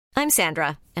I'm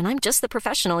Sandra, and I'm just the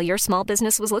professional your small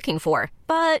business was looking for.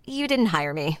 But you didn't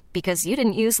hire me because you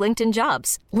didn't use LinkedIn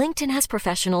Jobs. LinkedIn has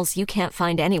professionals you can't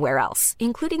find anywhere else,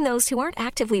 including those who aren't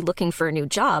actively looking for a new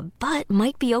job, but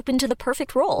might be open to the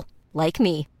perfect role, like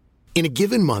me. In a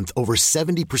given month, over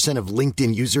 70% of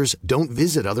LinkedIn users don't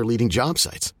visit other leading job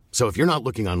sites. So if you're not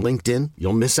looking on LinkedIn,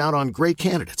 you'll miss out on great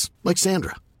candidates like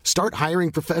Sandra. Start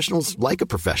hiring professionals like a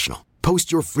professional.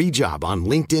 Post your free job on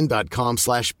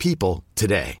linkedin.com/people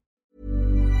today.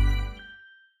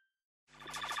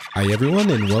 Hi everyone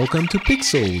and welcome to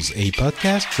Pixels, a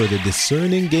podcast for the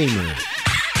discerning gamer.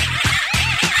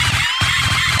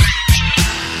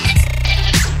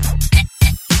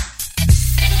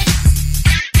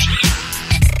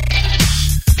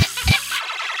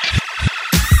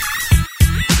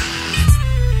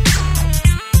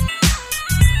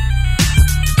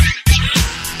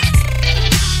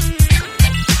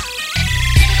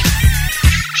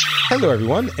 Hello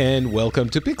everyone and welcome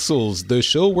to Pixels, the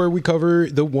show where we cover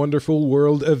the wonderful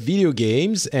world of video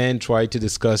games and try to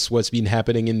discuss what's been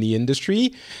happening in the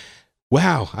industry.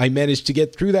 Wow, I managed to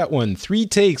get through that one. 3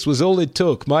 takes was all it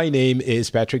took. My name is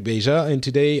Patrick Beja and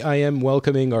today I am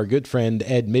welcoming our good friend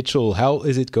Ed Mitchell. How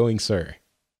is it going, sir?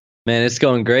 Man, it's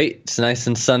going great. It's nice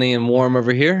and sunny and warm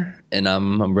over here, and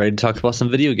I'm ready to talk about some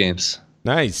video games.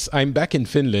 Nice. I'm back in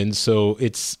Finland, so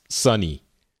it's sunny.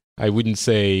 I wouldn't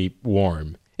say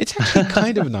warm. It's actually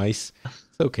kind of nice.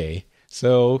 It's okay.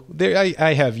 So there,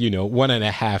 I have,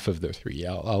 1.5 of the 3.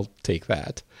 I'll take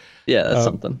that. Yeah, that's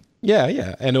something.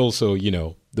 Yeah. And also,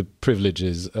 the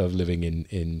privileges of living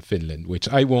in Finland, which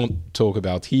I won't talk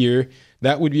about here.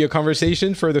 That would be a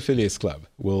conversation for the Phileas Club.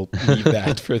 We'll leave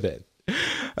that for then.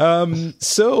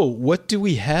 So what do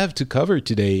we have to cover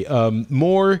today?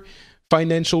 More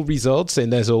financial results.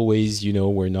 And as always,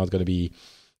 we're not going to be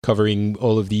covering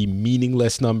all of the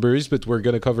meaningless numbers, but we're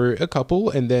going to cover a couple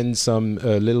and then some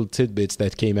little tidbits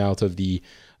that came out of the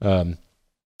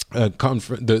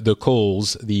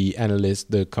calls, the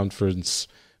analyst, the conference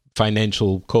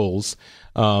financial calls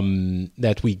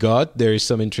that we got. There's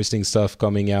some interesting stuff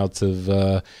coming out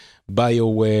of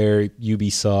BioWare,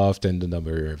 Ubisoft, and a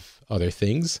number of other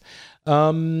things.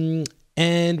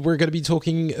 And we're going to be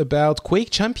talking about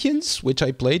Quake Champions, which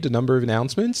I played, a number of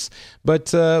announcements.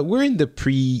 But we're in the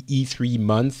pre-E3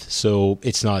 month, so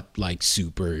it's not like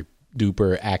super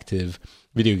duper active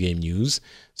video game news.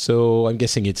 So I'm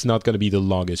guessing it's not going to be the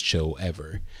longest show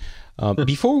ever.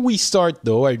 Before we start,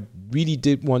 though, I really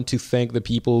did want to thank the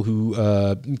people who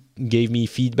gave me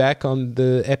feedback on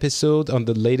the episode, on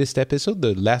the latest episode,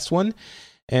 the last one.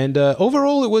 And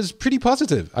overall, it was pretty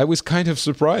positive. I was kind of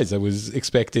surprised. I was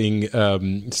expecting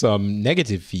some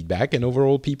negative feedback, and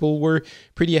overall, people were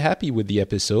pretty happy with the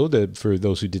episode. For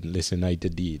those who didn't listen, I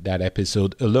did that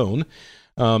episode alone.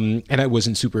 And I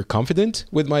wasn't super confident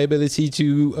with my ability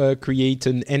to create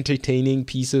an entertaining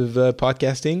piece of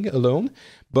podcasting alone.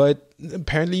 But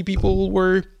apparently, people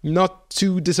were not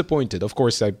too disappointed. Of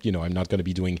course, I'm not going to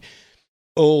be doing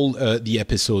all the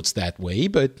episodes that way,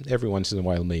 but every once in a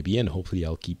while maybe, and hopefully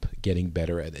I'll keep getting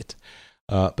better at it.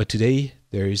 But today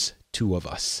there's 2 of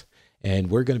us, and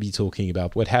we're going to be talking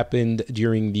about what happened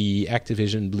during the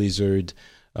Activision Blizzard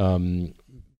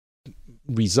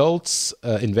results,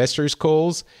 investors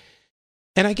calls.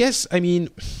 And I guess,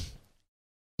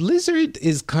 Blizzard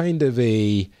is kind of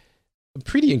a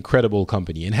pretty incredible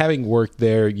company, and having worked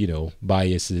there,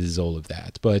 biases, all of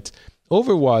that, but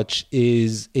Overwatch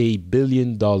is a $1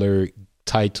 billion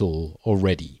title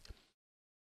already.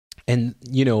 And,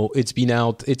 it's been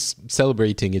out, it's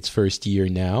celebrating its first year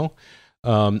now.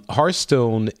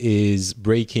 Hearthstone is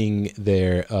breaking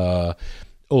their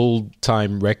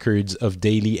old-time records of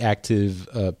daily active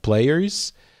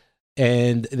players.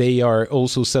 And they are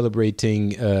also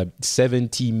celebrating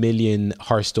 70 million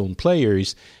Hearthstone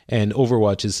players, and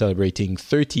Overwatch is celebrating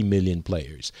 30 million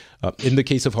players. In the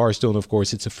case of Hearthstone, of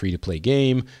course, it's a free-to-play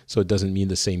game, so it doesn't mean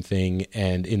the same thing.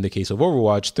 And in the case of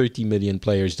Overwatch, 30 million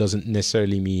players doesn't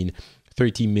necessarily mean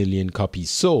 30 million copies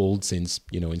sold, since,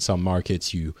 in some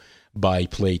markets you buy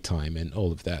playtime and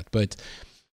all of that. But,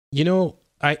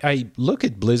 I look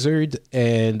at Blizzard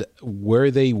and where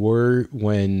they were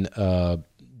when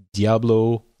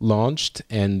Diablo launched,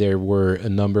 and there were a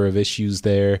number of issues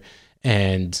there,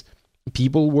 and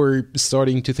people were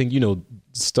starting to think,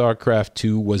 StarCraft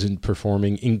 2 wasn't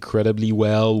performing incredibly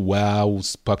well.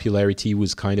 WoW's popularity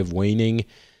was kind of waning.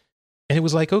 And it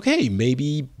was like, okay,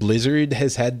 maybe Blizzard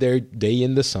has had their day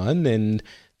in the sun and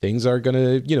things are going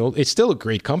to, it's still a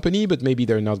great company, but maybe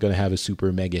they're not going to have a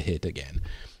super mega hit again.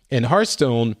 And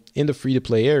Hearthstone in the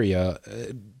free-to-play area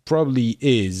probably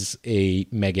is a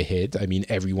mega hit. I mean,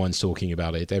 everyone's talking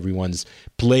about it. Everyone's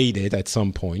played it at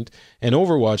some point. And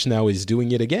Overwatch now is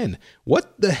doing it again.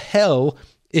 What the hell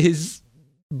is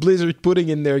Blizzard putting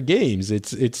in their games?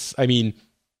 I mean,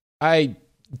 I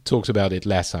talked about it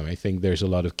last time. I think there's a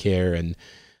lot of care and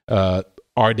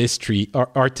artistry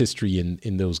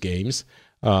in those games.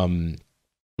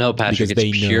 No, Patrick, it's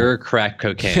pure crack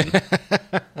cocaine.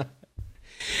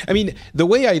 I mean, the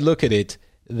way I look at it,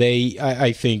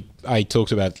 I think I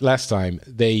talked about last time,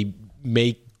 they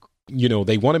make,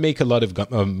 they want to make a lot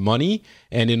of money,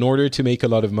 and in order to make a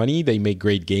lot of money, they make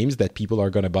great games that people are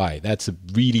going to buy. That's a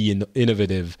really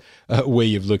innovative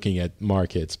way of looking at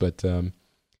markets. But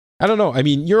I don't know. I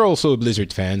mean, you're also a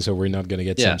Blizzard fan, so we're not going to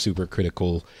get some super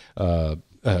critical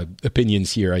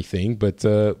opinions here, I think. But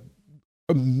 $1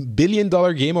 billion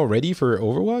game already for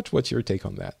Overwatch? What's your take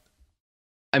on that?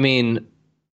 I mean,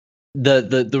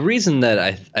 the reason that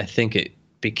I think it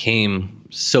became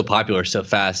so popular so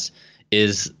fast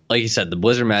is, like you said, the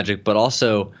Blizzard magic, but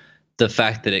also the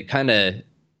fact that it kind of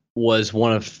was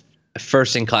one of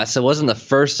first in class. It wasn't the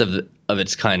first of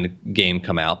its kind of game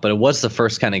come out, but it was the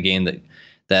first kind of game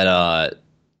that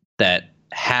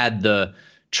had the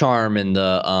charm and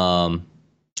the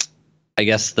I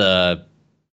guess the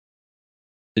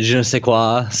je ne sais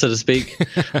quoi, so to speak.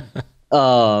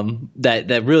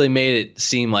 That really made it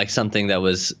seem like something that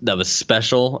was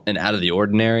special and out of the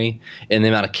ordinary, and the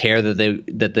amount of care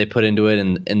that they put into it,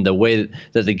 and the way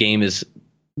that the game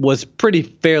was pretty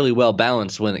fairly well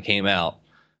balanced when it came out.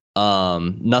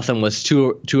 Nothing was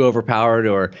too overpowered,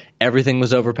 or everything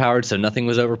was overpowered, so nothing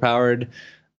was overpowered.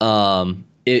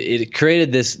 It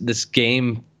created this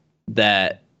game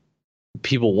that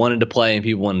people wanted to play, and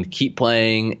people wanted to keep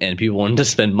playing, and people wanted to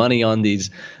spend money on the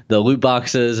loot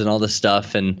boxes and all this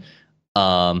stuff. And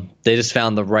they just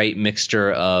found the right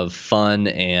mixture of fun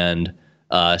and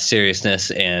seriousness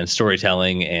and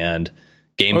storytelling and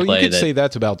gameplay. Well, you could say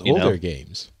that's about older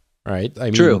games, right? I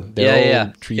mean, true.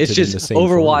 Yeah. It's just in the same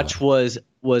Overwatch formula.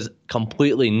 was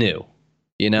completely new.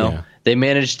 They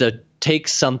managed to take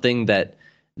something that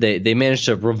they managed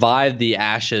to revive the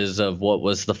ashes of what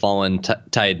was the fallen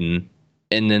Titan.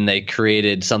 And then they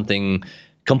created something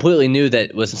completely new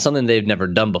that was something they've never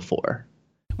done before.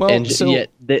 Well, and yet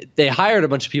they hired a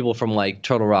bunch of people from like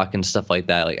Turtle Rock and stuff like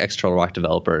that, like ex-Turtle Rock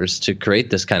developers, to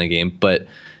create this kind of game. But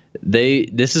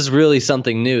this is really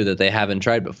something new that they haven't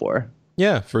tried before.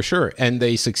 Yeah, for sure. And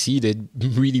they succeeded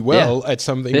really well at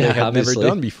something they had never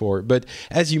done before. But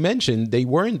as you mentioned, they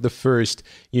weren't the first,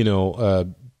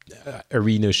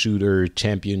 arena shooter,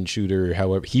 champion shooter,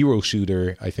 however, hero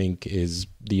shooter, I think is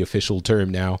the official term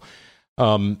now.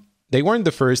 They weren't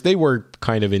the first. They were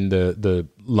kind of in the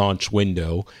launch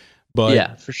window. But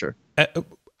yeah, for sure.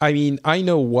 I mean, I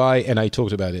know why, and I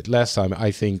talked about it last time,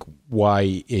 I think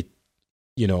why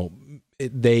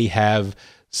they have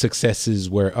successes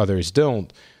where others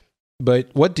don't. But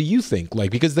what do you think?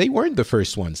 Like, because they weren't the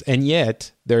first ones, and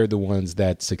yet they're the ones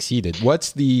that succeeded.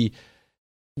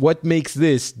 What makes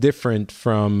this different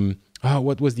from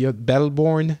what was the other,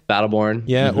 Battleborn? Battleborn,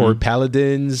 yeah, or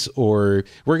Paladins, or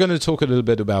we're going to talk a little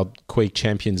bit about Quake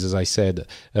Champions, as I said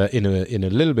in a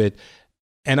little bit.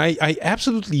 And I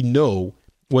absolutely know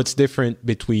what's different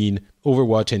between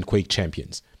Overwatch and Quake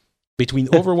Champions. Between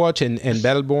Overwatch and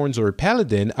Battleborns or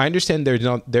Paladin, I understand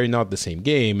they're not the same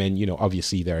game, and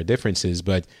obviously there are differences.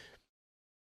 But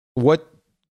what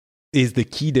is the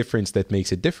key difference that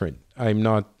makes it different? I'm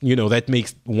not, that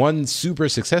makes one super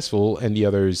successful and the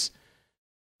others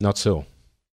not so.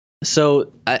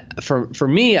 So for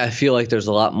me, I feel like there's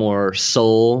a lot more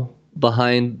soul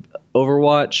behind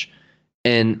Overwatch,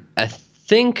 and I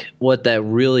think what that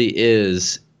really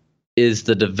is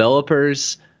the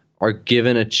developers are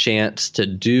given a chance to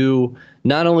do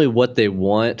not only what they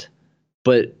want,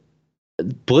 but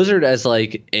Blizzard as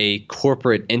like a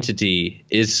corporate entity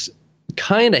is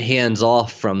kind of hands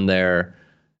off from or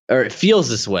it feels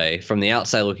this way from the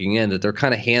outside looking in, that they're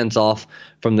kind of hands off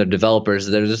from their developers.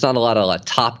 There's just not a lot of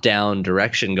top down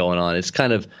direction going on. It's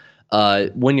kind of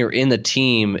when you're in the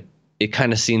team, it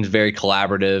kind of seems very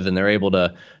collaborative, and they're able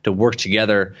to work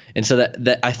together. And so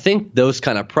that I think those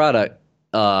kind of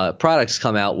products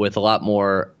come out with a lot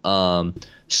more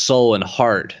soul and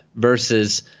heart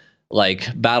versus like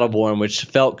Battleborn, which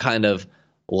felt kind of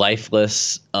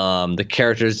lifeless. The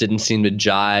characters didn't seem to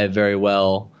jive very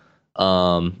well,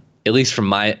 at least from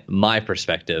my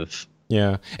perspective.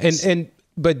 Yeah,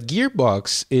 but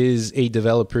Gearbox is a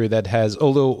developer that has,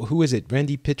 although who is it?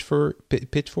 Randy Pitchford?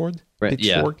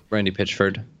 Yeah, Randy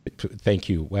Pitchford. Thank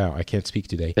you. Wow, I can't speak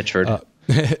today. Pitchford.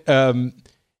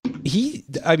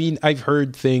 I've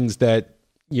heard things that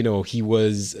he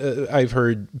was. I've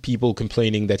heard people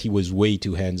complaining that he was way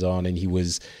too hands-on and he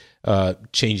was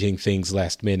changing things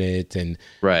last minute.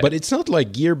 But it's not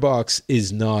like Gearbox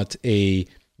is not a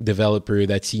developer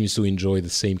that seems to enjoy the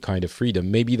same kind of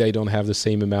freedom. Maybe they don't have the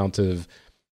same amount of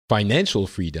financial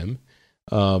freedom.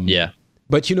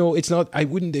 But it's not. I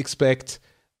wouldn't expect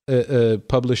a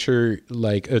publisher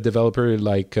like a developer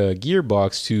like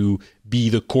Gearbox to be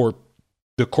the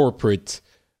corporate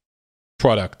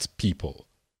product people,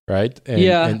 right?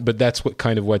 But that's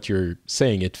what you're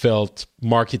saying. It felt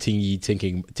marketing-y,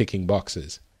 ticking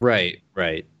boxes. Right.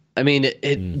 I mean,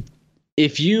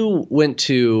 if you went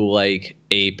to like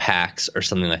a PAX or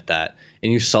something like that,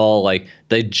 and you saw like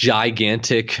the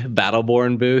gigantic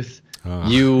Battleborn booth,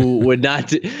 you would not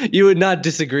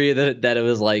disagree that it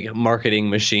was like marketing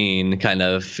machine kind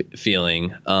of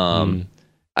feeling.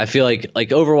 I feel like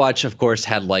Overwatch, of course,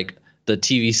 had like the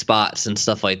TV spots and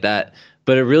stuff like that,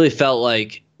 but it really felt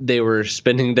like they were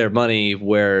spending their money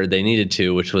where they needed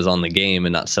to, which was on the game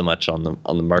and not so much on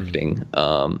the marketing.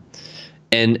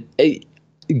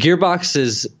 Gearbox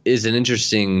is an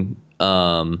interesting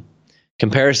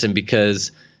comparison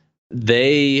because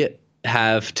they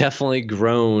have definitely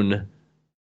grown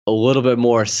a little bit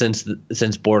more since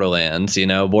Borderlands.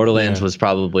 Borderlands was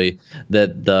probably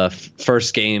the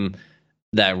first game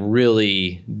that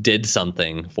really did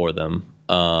something for them.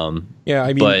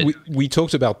 We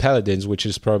talked about Paladins, which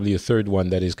is probably a third one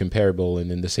that is comparable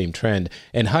and in the same trend.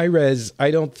 And Hi-Rez,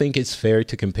 I don't think it's fair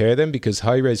to compare them because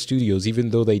Hi-Rez Studios, even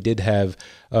though they did have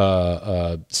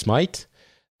Smite,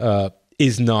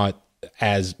 is not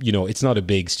as it's not a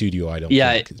big studio. I don't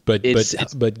think. But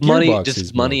Gearbox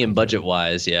is money and budget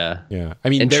wise, yeah. I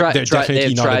mean, they're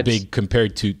definitely not a big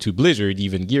compared to Blizzard,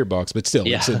 even Gearbox, but still,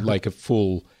 it's like a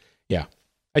full. Yeah,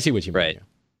 I see what you mean.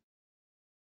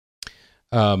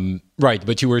 Right.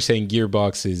 But you were saying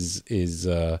Gearbox is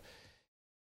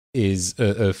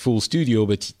a full studio,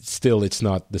 but still, it's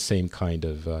not the same kind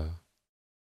of.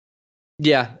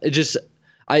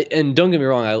 And don't get me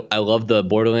wrong, I love the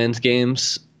Borderlands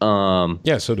games. So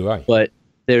do I. But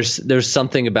there's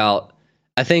something about,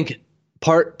 I think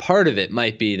part of it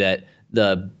might be that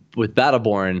with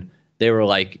Battleborn they were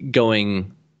like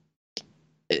going.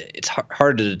 It's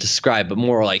hard to describe, but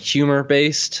more like humor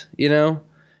based,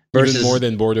 Versus, even more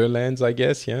than Borderlands, I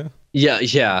guess. Yeah.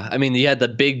 I mean, you had the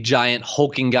big giant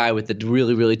hulking guy with the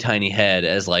really really tiny head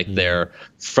as like their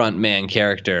front man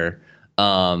character.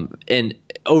 And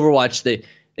Overwatch, they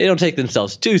don't take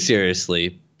themselves too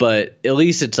seriously, but at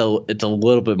least it's a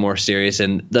little bit more serious,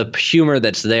 and the humor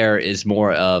that's there is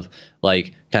more of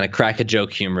like kind of crack a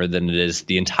joke humor than it is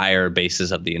the entire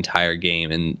basis of the entire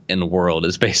game and the world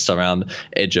is based around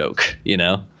a joke,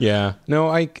 Yeah. No,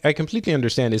 I completely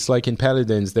understand. It's like in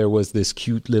Paladins, there was this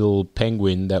cute little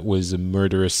penguin that was a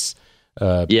murderous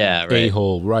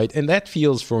a-hole, right? And that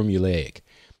feels formulaic.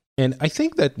 And I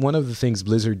think that one of the things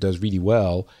Blizzard does really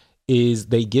well is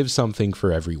they give something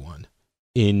for everyone.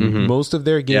 In most of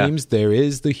their games, there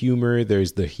is the humor,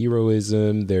 there's the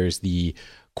heroism, there's the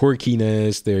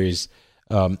quirkiness, there's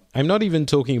I'm not even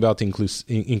talking about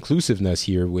inclusiveness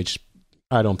here, which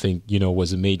I don't think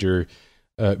was a major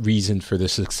reason for the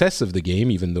success of the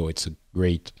game, even though it's a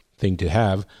great thing to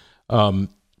have.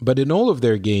 But in all of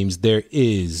their games, there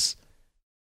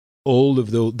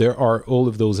are all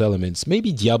of those elements.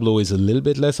 Maybe Diablo is a little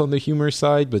bit less on the humor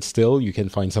side, but still you can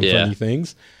find some funny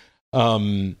things.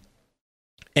 And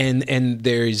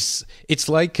it's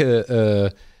like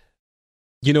the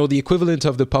equivalent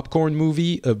of the popcorn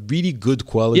movie, a really good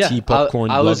quality popcorn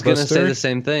blockbuster. I was going to say the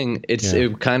same thing.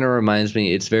 It kind of reminds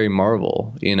me, it's very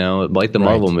Marvel, like the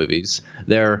Marvel movies.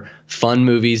 They're fun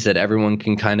movies that everyone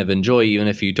can kind of enjoy, even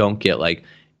if you don't get like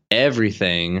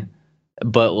everything.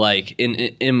 But like in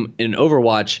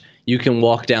Overwatch, you can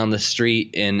walk down the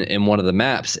street in one of the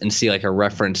maps and see like a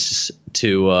reference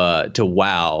to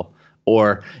WoW.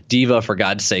 Or Diva, for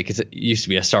God's sake, it used to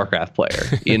be a StarCraft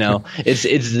player. It's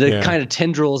the kind of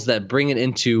tendrils that bring it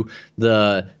into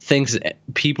the things that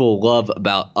people love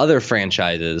about other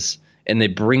franchises, and they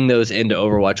bring those into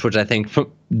Overwatch, which I think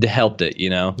helped it.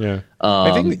 Yeah.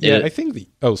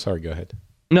 Sorry, go ahead.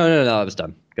 No, I was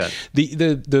done. Go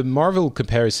ahead. The Marvel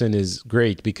comparison is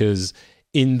great because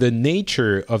in the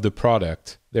nature of the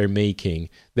product they're making,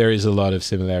 there is a lot of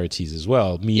similarities as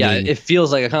well. Meaning, it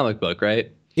feels like a comic book,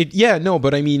 right?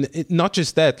 But I mean, not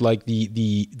just that, like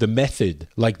the method,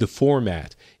 like the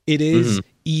format, it is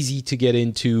easy to get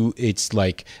into. It's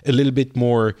like a little bit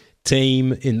more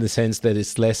tame in the sense that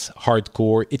it's less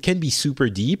hardcore. It can be super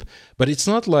deep, but it's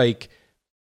not like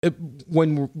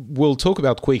when we'll talk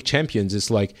about Quake Champions, it's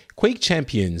like Quake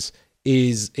Champions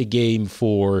is a game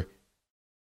for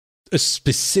a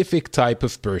specific type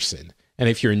of person. And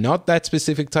if you're not that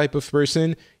specific type of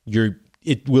person,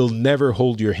 it will never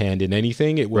hold your hand in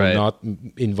anything. It will not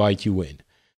invite you in.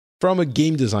 From a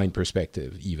game design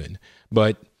perspective, even.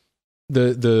 But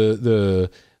the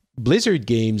Blizzard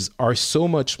games are so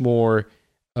much more,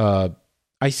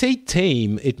 I say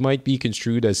tame, it might be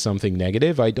construed as something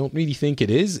negative. I don't really think it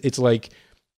is. It's like,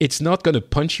 it's not going to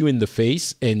punch you in the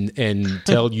face and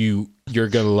tell you you're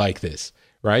going to like this,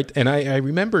 right? And I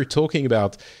remember talking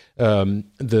about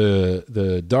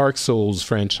the Dark Souls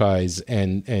franchise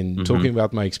and talking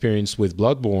about my experience with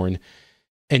Bloodborne,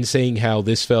 and saying how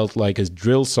this felt like a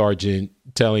drill sergeant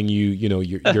telling you,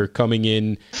 you're coming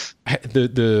in.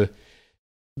 The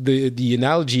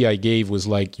analogy I gave was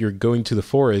like, you're going to the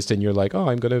forest and you're like, oh,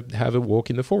 I'm going to have a walk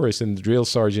in the forest. And the drill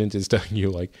sergeant is telling you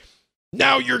like,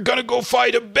 now you're going to go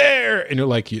fight a bear. And you're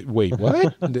like, wait,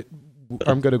 what?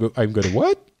 I'm going to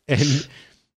what?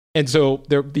 And so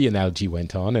the analogy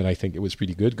went on, and I think it was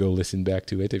pretty good. Go listen back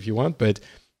to it if you want. But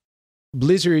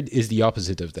Blizzard is the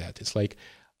opposite of that. It's like,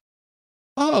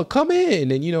 oh, come in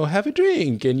and, have a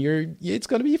drink, and it's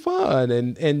going to be fun.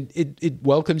 And it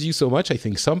welcomes you so much. I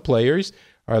think some players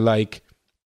are like,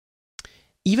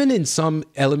 even in some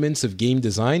elements of game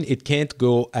design, it can't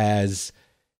go as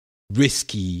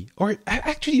risky. Or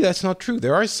actually, that's not true.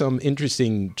 There are some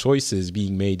interesting choices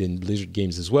being made in Blizzard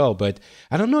games as well, but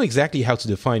I don't know exactly how to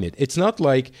define it. It's not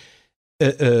like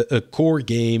a core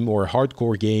game or a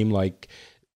hardcore game like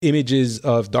images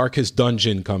of Darkest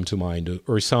Dungeon come to mind,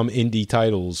 or some indie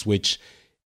titles which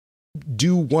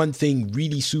do one thing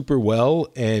really super well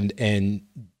and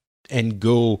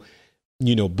go,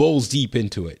 balls deep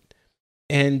into it.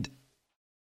 And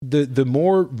the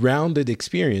more rounded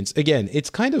experience, again,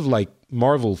 it's kind of like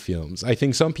Marvel films. I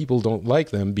think some people don't like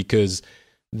them because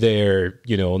they're,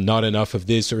 not enough of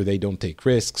this, or they don't take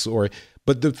risks,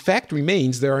 but the fact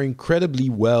remains there are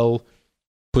incredibly well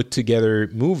put together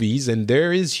movies, and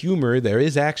there is humor, there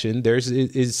is action, there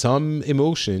is some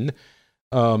emotion.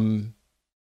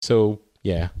 So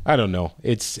yeah, I don't know.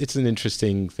 It's an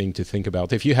interesting thing to think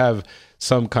about. If you have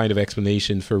some kind of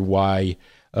explanation for why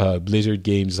Blizzard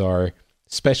games are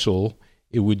special,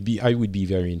 I would be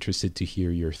very interested to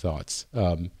hear your thoughts.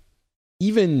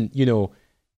 Even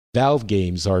Valve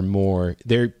games are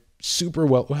they're super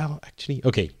well, actually,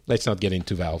 okay, let's not get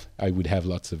into Valve. I would have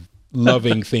lots of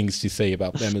loving things to say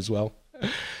about them as well.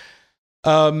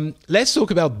 Let's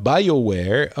talk about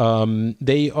BioWare.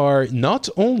 They are not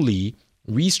only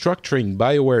restructuring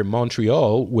BioWare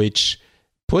Montreal, which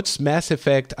puts Mass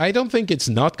Effect, I don't think it's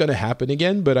not going to happen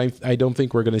again, but I don't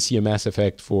think we're going to see a Mass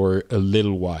Effect for a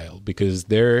little while, because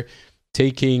they're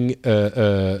taking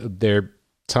their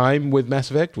time with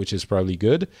Mass Effect, which is probably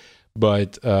good,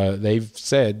 but they've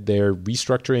said they're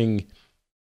restructuring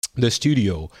the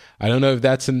studio. I don't know if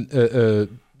that's a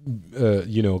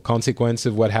consequence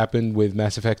of what happened with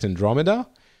Mass Effect Andromeda,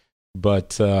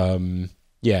 but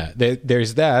yeah,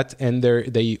 there's that, and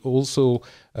they also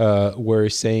were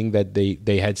saying that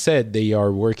they had said they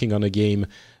are working on a game,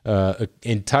 an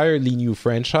entirely new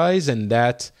franchise, and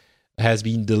that has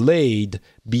been delayed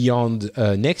beyond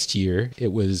next year.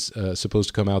 It was supposed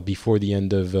to come out before the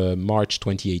end of March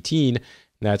 2018.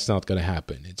 That's not going to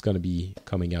happen. It's going to be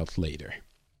coming out later.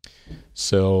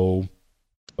 So,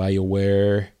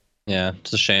 BioWare. Yeah,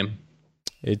 it's a shame.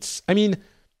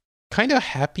 Kind of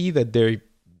happy that they're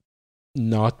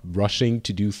not rushing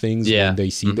to do things when they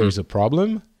see there's a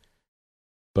problem.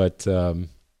 But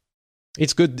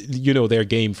it's good, their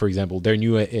game, for example, their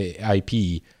new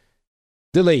IP,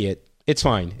 delay it. It's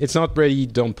fine. It's not ready.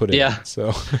 Don't put it in.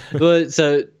 So,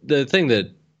 so the thing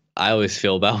that I always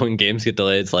feel about when games get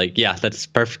delayed, it's like, yeah, that's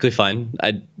perfectly fine.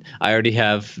 I already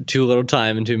have too little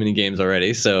time and too many games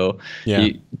already. So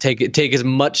you take as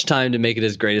much time to make it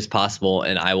as great as possible,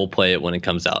 and I will play it when it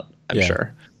comes out, I'm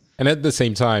sure. And at the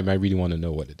same time, I really want to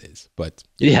know what it is. But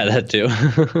yeah, that too.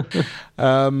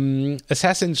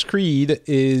 Assassin's Creed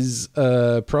is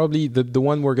probably the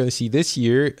one we're going to see this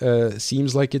year.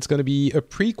 Seems like it's going to be a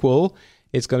prequel.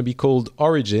 It's going to be called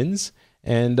Origins,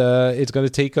 and it's going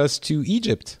to take us to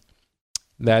Egypt.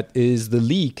 That is the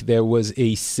leak. There was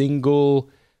a single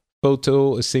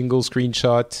photo, a single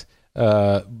screenshot,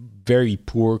 very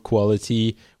poor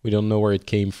quality. We don't know where it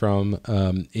came from.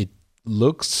 It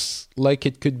looks like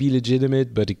it could be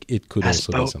legitimate, but it could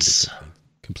also be something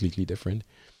completely different.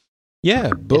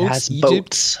 Yeah, boats, Egypt.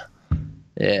 Boats.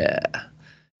 Yeah.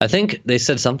 I think they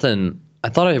said something. I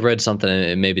thought I read something,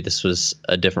 and maybe this was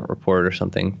a different report or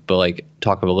something, but like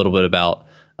talk a little bit about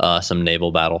some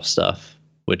naval battle stuff,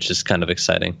 which is kind of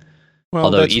exciting. Well,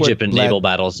 although Egypt and naval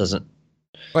battles doesn't.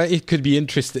 Well, it could be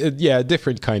interesting. Yeah, a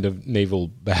different kind of naval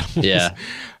battles. Yeah.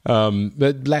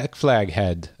 But Black Flag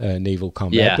had naval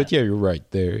combat. Yeah. But yeah, you're right.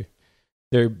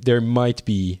 There might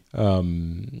be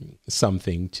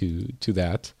something to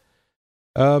that.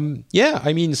 Yeah,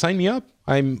 I mean, sign me up.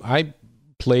 I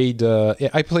played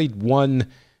one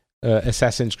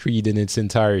Assassin's Creed in its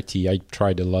entirety. I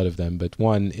tried a lot of them, but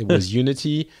one, it was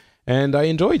Unity, and I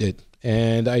enjoyed it.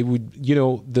 And I would,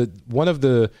 one of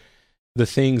the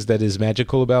things that is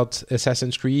magical about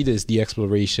Assassin's Creed is the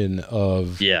exploration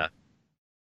of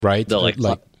right,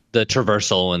 the the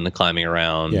traversal and the climbing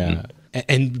around,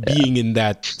 and being in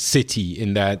that city,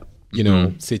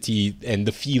 city, and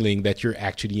the feeling that you're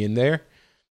actually in there.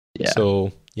 Yeah.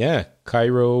 So yeah,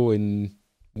 Cairo, and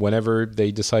whenever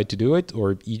they decide to do it,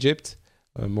 or Egypt,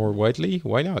 more widely,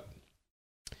 why not?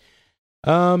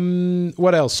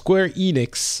 What else? Square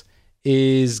Enix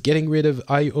is getting rid of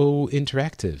IO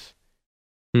Interactive.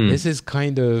 This is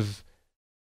kind of...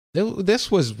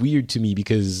 This was weird to me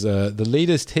because the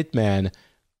latest Hitman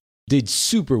did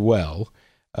super well.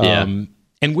 And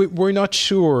we're not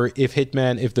sure if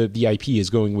Hitman, if the IP is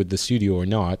going with the studio or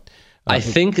not. I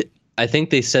think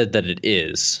they said that it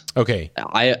is. Okay.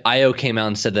 IO came out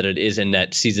and said that it is, and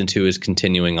that season 2 is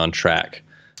continuing on track.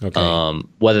 Okay.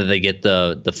 Whether they get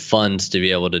the funds to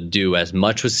be able to do as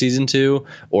much with season 2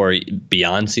 or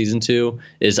beyond season 2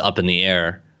 is up in the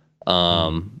air.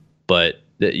 But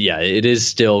it is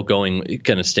still going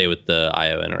to stay with the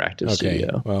IO Interactive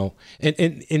studio. Well, and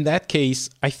in that case,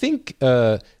 I think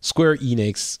Square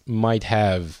Enix might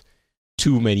have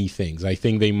too many things. I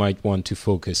think they might want to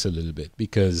focus a little bit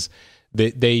because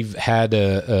they've had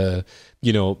the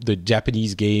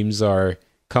Japanese games are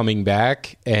coming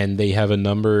back, and they have a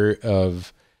number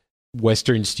of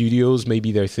Western studios.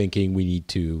 Maybe they're thinking we need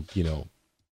to,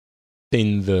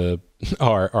 thin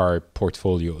our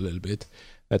portfolio a little bit.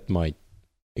 That might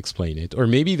explain it. Or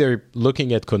maybe they're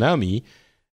looking at Konami,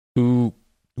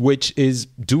 which is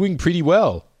doing pretty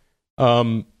well.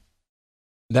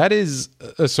 That is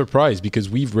a surprise because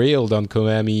we've railed on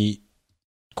Konami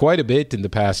quite a bit in the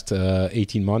past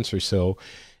 18 months or so.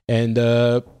 And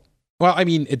well, I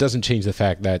mean, it doesn't change the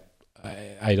fact that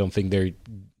I don't think they're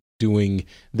doing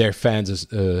their fans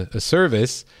a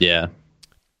service. Yeah.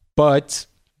 But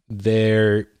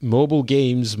their mobile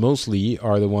games mostly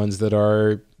are the ones that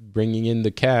are bringing in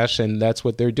the cash, and that's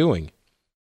what they're doing.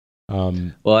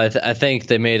 Well, I think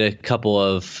they made a couple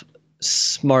of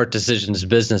smart decisions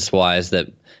business-wise that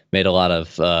made a lot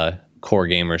of core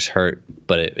gamers hurt,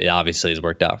 but it obviously has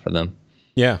worked out for them.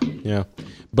 Yeah.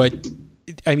 But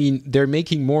I mean, they're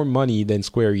making more money than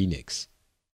Square Enix.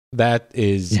 That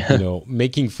is,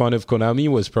 making fun of Konami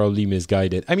was probably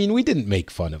misguided. I mean, we didn't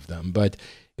make fun of them, but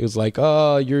it was like,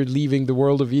 oh, you're leaving the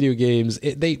world of video games.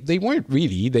 They weren't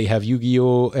really. They have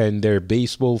Yu-Gi-Oh! And their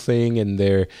baseball thing and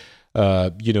their,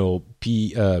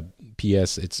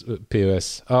 PS. It's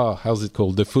POS. Oh, how's it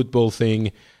called? The football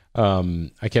thing.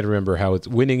 I can't remember how it's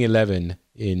Winning 11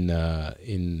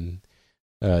 in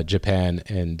Japan,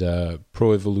 and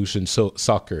Pro Evolution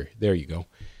Soccer. There you go.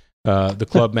 The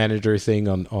club manager thing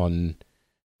on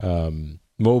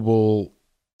mobile,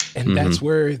 and that's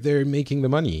where they're making the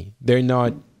money. They're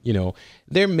not,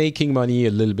 they're making money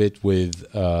a little bit with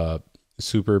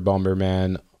Super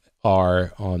Bomberman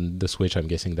R on the Switch. I'm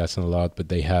guessing that's not a lot, but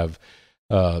they have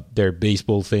their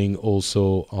baseball thing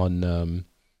also on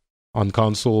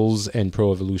consoles, and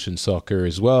Pro Evolution Soccer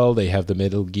as well. They have the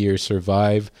Metal Gear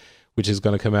Survive, which is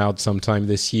going to come out sometime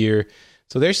this year.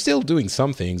 So they're still doing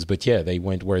some things, but yeah, they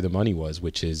went where the money was,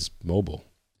 which is mobile,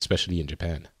 especially in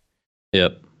Japan.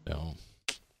 Yep. So,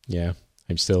 yeah,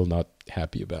 I'm still not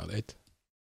happy about it.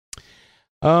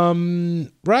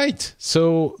 Right.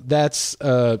 So that's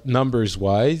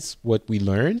numbers-wise what we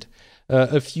learned.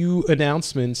 A few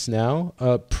announcements now.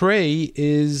 Prey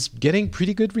is getting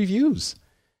pretty good reviews.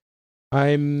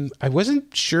 I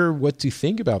wasn't sure what to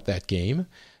think about that game,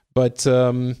 but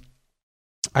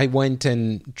I went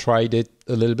and tried it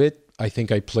a little bit. I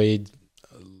think I played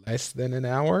less than an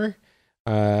hour.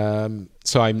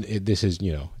 So this is,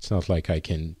 it's not like I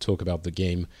can talk about the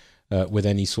game with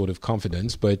any sort of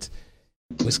confidence, but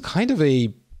it was kind of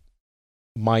a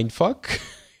mindfuck,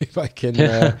 if I can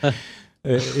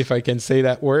if I can say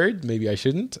that word. Maybe I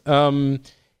shouldn't.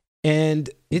 And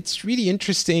it's really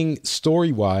interesting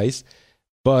story-wise,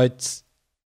 but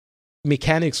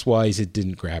mechanics-wise, it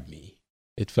didn't grab me.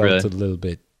 It felt a little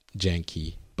bit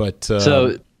janky. But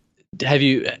so have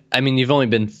you? I mean, you've only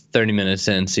been 30 minutes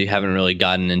in, so you haven't really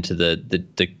gotten into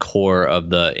the core of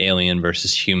the alien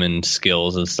versus human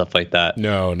skills and stuff like that.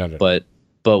 No.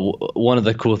 But one of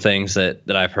the cool things that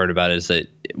I've heard about is that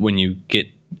when you get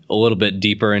a little bit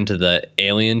deeper into the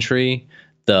alien tree,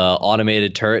 the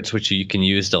automated turrets, which you can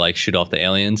use to like shoot off the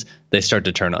aliens, they start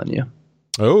to turn on you.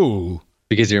 Oh,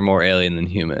 because you're more alien than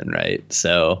human, right?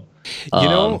 So,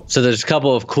 so there's a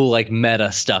couple of cool like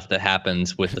meta stuff that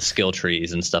happens with the skill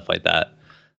trees and stuff like that.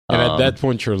 And at that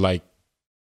point, you're like,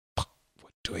 "Fuck,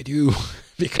 what do I do?"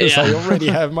 Because I already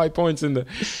have my points in the.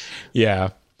 Yeah,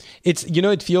 it's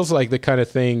it feels like the kind of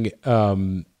thing,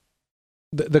 the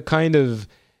kind of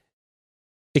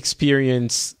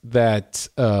experience that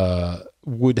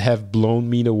would have blown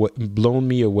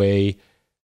me away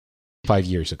 5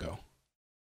 years ago.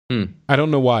 I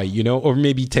don't know why, or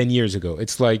maybe 10 years ago.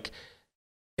 It's like,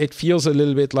 it feels a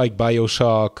little bit like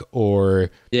BioShock or,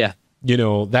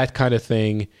 that kind of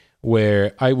thing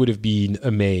where I would have been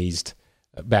amazed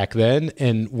back then.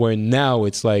 And where now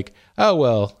it's like, oh,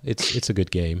 well, it's a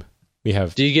good game. We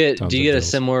have. Do you get a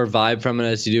similar vibe from it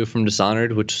as you do from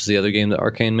Dishonored, which was the other game that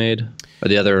Arcane made, or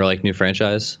the other like new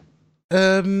franchise?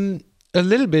 A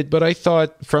little bit, but I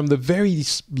thought from the very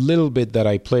little bit that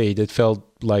I played, it felt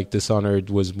like Dishonored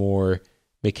was more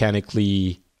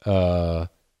mechanically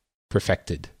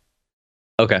perfected.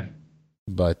 Okay.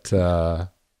 But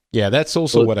that's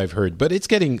also what I've heard. But it's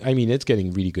getting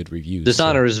really good reviews.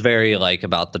 Dishonored is very like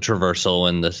about the traversal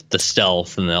and the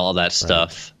stealth and all that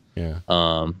stuff. Right.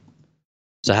 Yeah.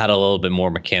 So it had a little bit more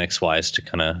mechanics wise to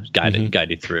kind of guide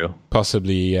you through.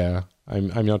 Possibly, yeah.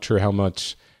 I'm not sure how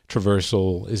much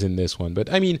traversal is in this one,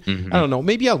 but I mean, I don't know.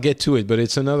 Maybe I'll get to it, but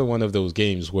it's another one of those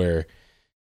games where,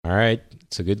 all right,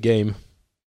 it's a good game.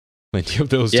 Plenty of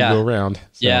those to go around.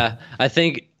 So. Yeah, I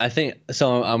think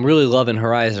so. I'm really loving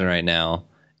Horizon right now,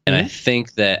 and I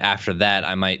think that after that,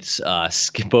 I might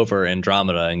skip over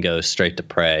Andromeda and go straight to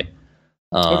Prey.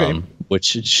 Okay.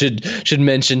 Which should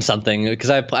mention something, because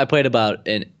I played about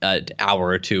an hour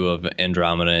or two of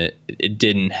Andromeda. It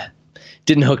didn't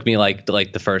hook me like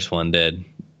the first one did.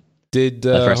 Did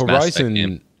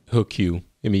Horizon hook you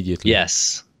immediately?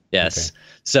 Yes. Okay.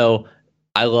 So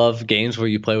I love games where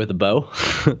you play with a bow.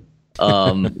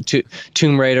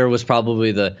 Tomb Raider was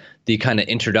probably the kind of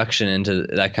introduction into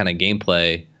that kind of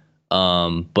gameplay.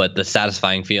 But the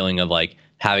satisfying feeling of like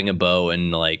having a bow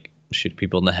and like shoot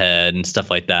people in the head and stuff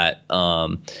like that.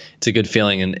 It's a good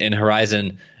feeling. And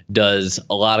Horizon does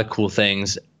a lot of cool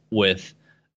things with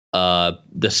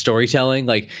the storytelling.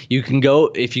 Like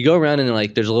if you go around and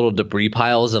like there's little debris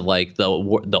piles of like the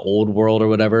old world or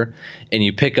whatever, and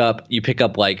you pick up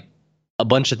like a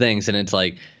bunch of things, and it's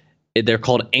like they're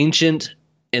called ancient,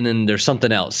 and then there's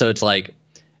something else. So it's like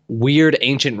weird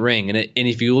ancient ring, and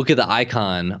if you look at the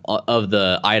icon of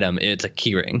the item, it's a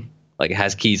key ring, like it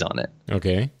has keys on it.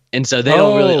 Okay. And so they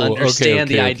don't really understand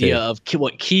the idea of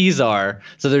what keys are.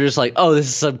 So they're just like, oh, this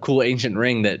is some cool ancient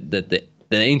ring that the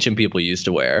ancient people used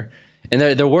to wear, and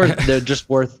they're just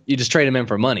worth. You just trade them in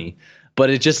for money. But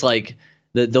it's just like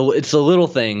it's the little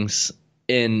things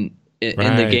in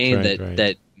the game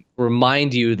that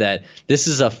remind you that this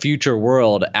is a future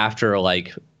world after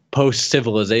like post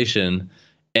civilization,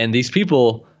 and these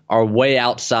people are way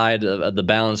outside of the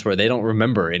balance where they don't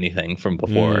remember anything from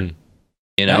before.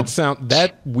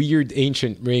 That weird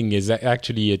ancient ring is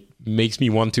actually, it makes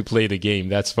me want to play the game.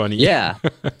 That's funny. Yeah.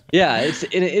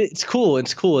 It's cool.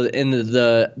 It's cool. And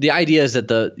the idea is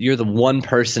that you're the one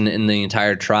person in the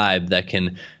entire tribe that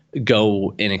can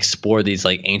go and explore these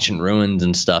like ancient ruins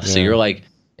and stuff. Yeah. So you're like,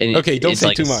 okay, don't say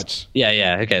like too much.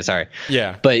 Yeah. Okay, sorry.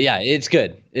 Yeah, but yeah, it's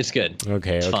good.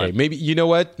 Okay. Fun. Maybe you know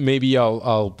what? Maybe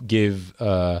I'll give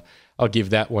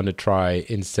that one a try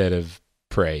instead of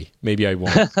Prey. Maybe I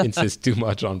won't insist too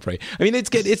much on Prey. I mean, it's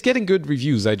getting good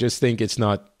reviews. I just think it's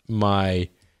not my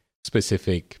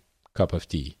specific cup of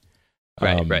tea.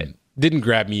 Right. Didn't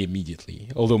grab me immediately.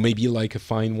 Although maybe like a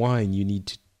fine wine, you need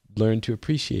to learn to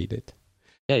appreciate it.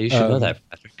 Yeah, you should know that,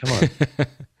 Patrick. Come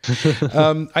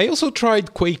on. I also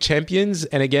tried Quake Champions,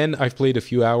 and again, I've played a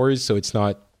few hours, so it's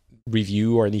not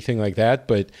review or anything like that.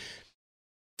 But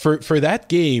for that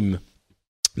game,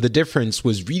 the difference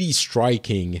was really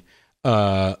striking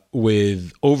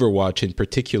with Overwatch in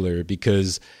particular,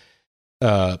 because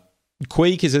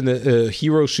Quake is a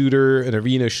hero shooter, an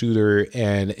arena shooter,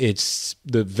 and it's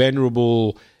the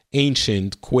venerable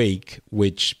ancient Quake,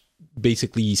 which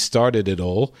basically started it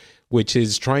all, which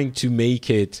is trying to make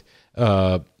it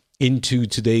into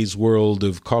today's world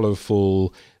of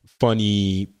colorful,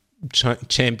 funny,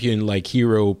 champion-like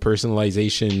hero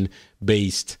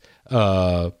personalization-based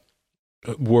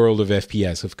world of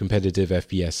FPS, of competitive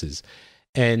FPSs.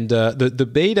 And the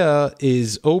beta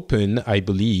is open, I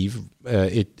believe.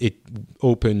 It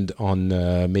opened on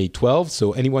May 12th,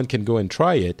 so anyone can go and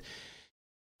try it.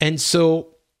 And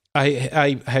so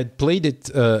I had played it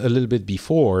a little bit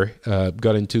before,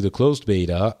 got into the closed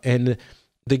beta, and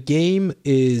the game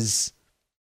is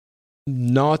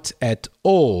not at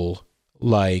all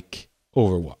like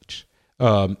Overwatch.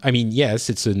 I mean, yes,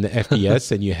 it's an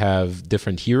FPS and you have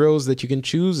different heroes that you can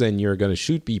choose and you're going to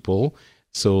shoot people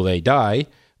so they die.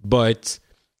 But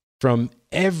from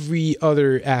every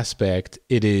other aspect,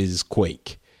 it is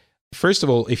Quake. First of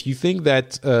all, if you think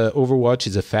that Overwatch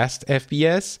is a fast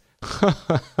FPS,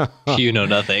 you know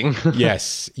nothing.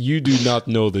 Yes, you do not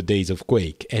know the days of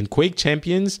Quake. And Quake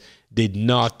Champions did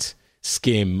not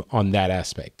skim on that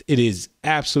aspect. It is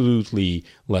absolutely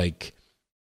like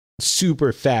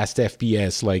super fast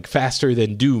FPS, like faster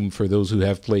than Doom for those who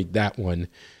have played that one,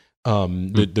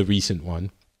 the recent one.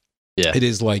 Yeah. It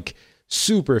is like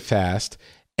super fast.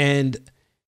 And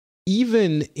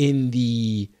even in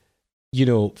the,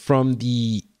 from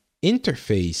the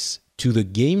interface to the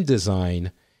game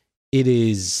design, it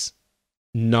is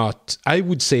not, I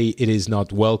would say it is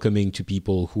not welcoming to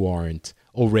people who aren't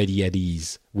already at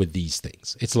ease with these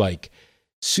things. It's like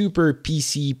super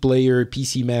PC player,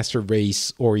 PC master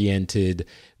race oriented.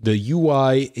 The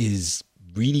UI is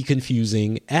really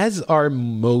confusing, as are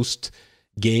most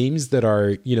games that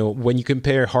are, when you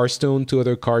compare Hearthstone to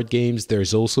other card games,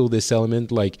 there's also this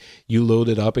element like you load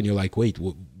it up and you're like, wait,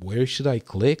 where should I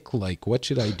click? Like, what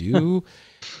should I do?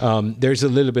 There's a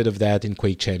little bit of that in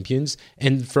Quake Champions.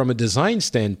 And from a design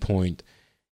standpoint,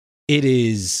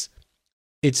 it's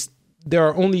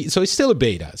still a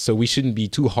beta, so we shouldn't be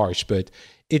too harsh, but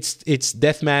it's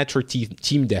deathmatch or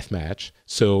team deathmatch.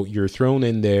 So you're thrown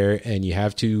in there and you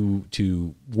have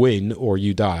to win or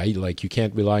you die. Like, you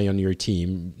can't rely on your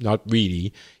team, not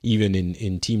really. Even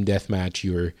in team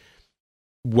deathmatch,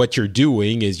 what you're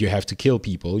doing is you have to kill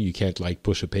people. You can't like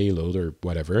push a payload or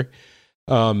whatever.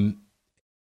 And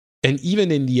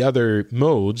even in the other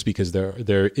modes, because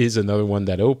there is another one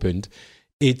that opened,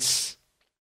 it's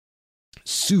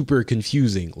super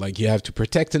confusing. Like, you have to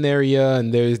protect an area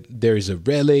and there's a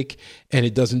relic and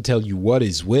it doesn't tell you what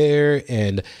is where,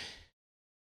 and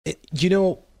I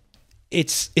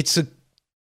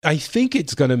think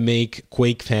it's gonna make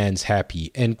Quake fans happy.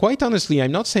 And quite honestly,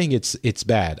 I'm not saying it's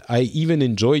bad. I even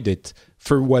enjoyed it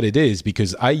for what it is,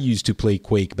 because I used to play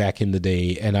Quake back in the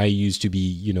day and I used to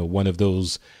be one of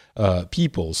those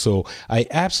people. So I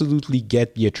absolutely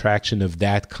get the attraction of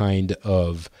that kind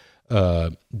of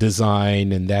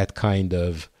design and that kind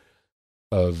of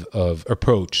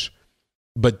approach.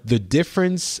 But the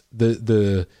difference,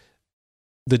 the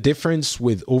difference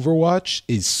with Overwatch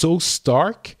is so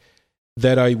stark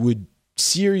that I would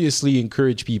seriously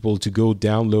encourage people to go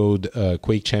download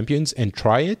Quake Champions and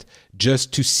try it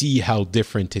just to see how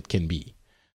different it can be.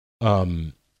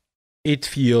 It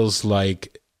feels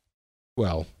like,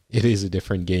 well, it is a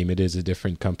different game, it is a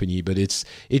different company, but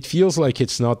it feels like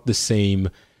it's not the same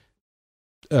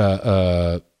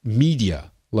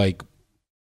media. Like,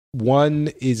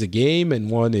 one is a game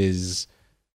and one is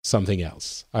something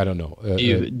else. I don't know.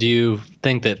 Do you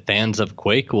think that fans of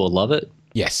Quake will love it?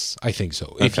 Yes, I think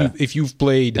so. Okay. If you've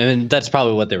played, and that's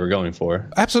probably what they were going for.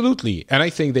 Absolutely, and I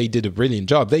think they did a brilliant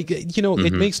job. They,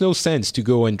 it makes no sense to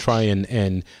go and try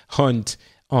and hunt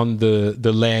on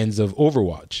the lands of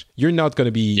Overwatch. You're not going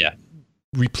to be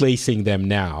replacing them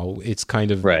now. It's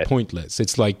kind of pointless.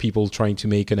 It's like people trying to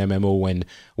make an MMO when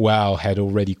WoW had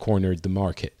already cornered the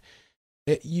market.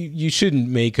 You shouldn't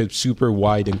make a super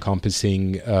wide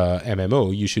encompassing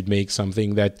MMO. You should make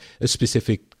something that a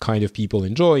specific kind of people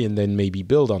enjoy and then maybe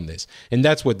build on this. And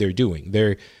that's what they're doing.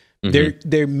 They're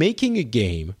making a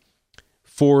game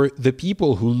for the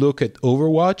people who look at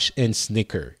Overwatch and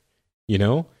snicker,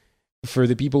 for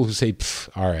the people who say,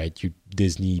 all right, you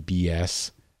Disney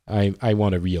BS, I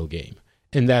want a real game.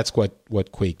 And that's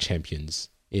what Quake Champions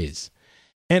is.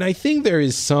 And I think there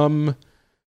is some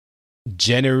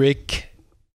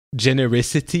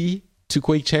genericity to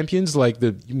Quake Champions. Like,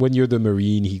 when you're the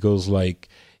Marine, he goes like,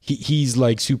 he's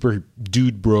like super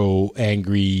dude bro,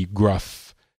 angry,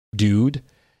 gruff dude.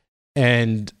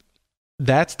 And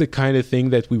that's the kind of thing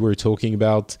that we were talking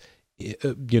about,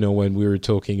 when we were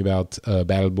talking about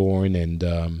Battleborn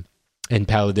and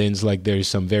Paladins. Like, there's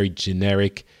some very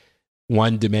generic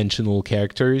one-dimensional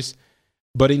characters.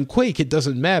 But in Quake, it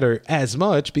doesn't matter as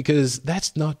much, because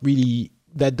that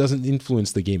doesn't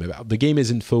influence the game about. The game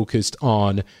isn't focused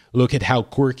on, look at how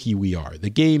quirky we are. The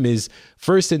game is,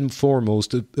 first and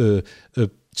foremost, a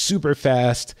super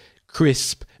fast,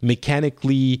 crisp,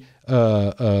 mechanically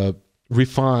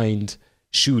refined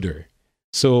shooter.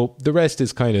 So the rest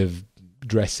is kind of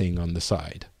dressing on the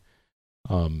side.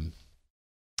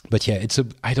 But yeah,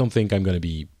 I don't think I'm going to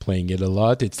be playing it a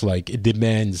lot. It's like, it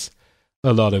demands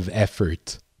a lot of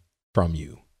effort from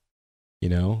you. You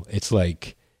know, it's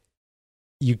like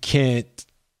you can't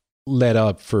let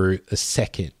up for a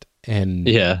second. And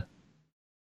yeah,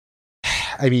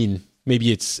 I mean,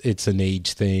 maybe it's an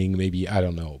age thing. Maybe, I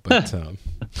don't know. But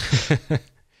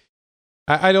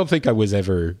I don't think I was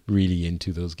ever really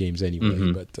into those games anyway.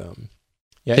 Mm-hmm. But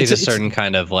yeah, it takes a certain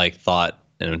kind of like thought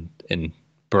and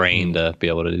brain to be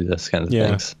able to do this kind of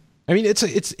things. I mean,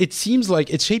 it seems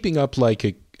like it's shaping up like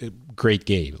a great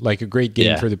game, for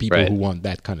the people who want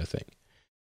that kind of thing.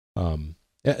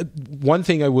 One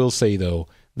thing I will say though,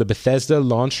 the Bethesda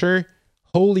launcher,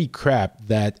 holy crap,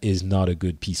 that is not a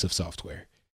good piece of software.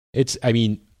 I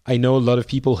mean, I know a lot of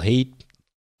people hate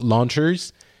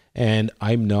launchers, and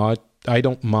I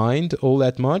don't mind all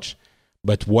that much,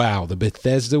 but wow, the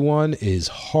Bethesda one is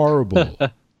horrible.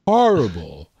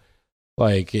 Horrible.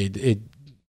 Like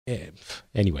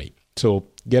anyway, so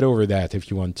get over that if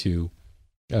you want to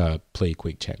play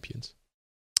Quake Champions.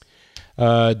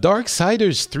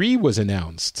 Darksiders 3 was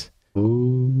announced.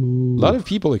 Ooh. A lot of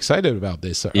people excited about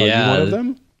this. Are you one of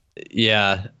them?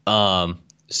 Yeah.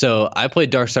 So I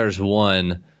played Darksiders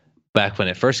 1 back when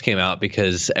it first came out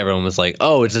because everyone was like,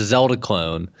 "Oh, it's a Zelda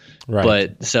clone." Right.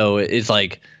 But so it's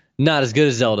like not as good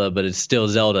as Zelda, but it's still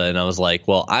Zelda. And I was like,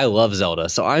 "Well, I love Zelda,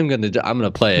 so I'm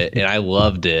gonna play it," and I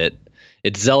loved it.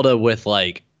 It's Zelda with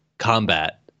like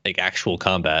combat, like actual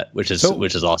combat, which is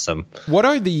awesome. What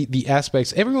are the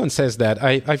aspects? Everyone says that.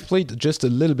 I've played just a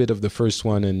little bit of the first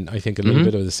one, and I think a little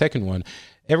bit of the second one.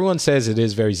 Everyone says it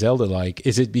is very Zelda-like.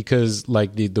 Is it because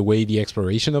like the way the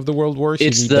exploration of the world works?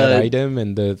 It's you need that item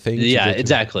and the thing. Yeah,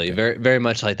 exactly. Very, very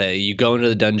much like that. You go into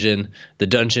the dungeon. The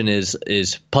dungeon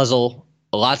is puzzle,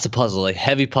 lots of puzzle, like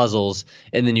heavy puzzles,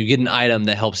 and then you get an item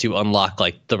that helps you unlock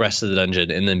like the rest of the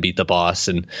dungeon and then beat the boss.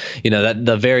 And that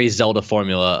the very Zelda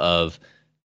formula of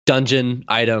dungeon,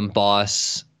 item,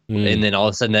 boss. And then all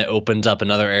of a sudden that opens up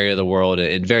another area of the world.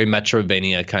 It very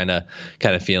Metroidvania kind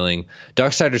of feeling.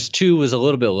 Darksiders 2 was a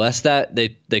little bit less that.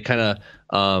 They kind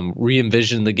of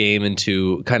re-envisioned the game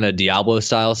into kind of Diablo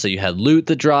style. So you had loot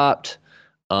that dropped,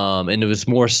 and it was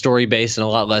more story based and a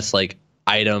lot less like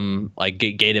item, like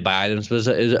gated by items.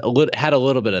 Had a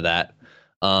little bit of that.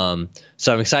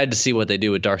 So I'm excited to see what they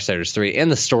do with Darksiders 3.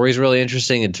 And the story's really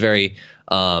interesting. It's very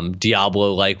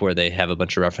Diablo-like, where they have a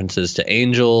bunch of references to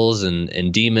angels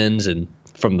and demons and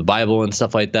from the Bible and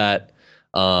stuff like that.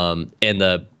 And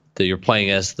you're playing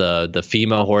as the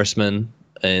female horseman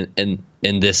in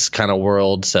this kind of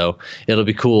world, so it'll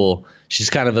be cool. She's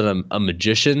kind of a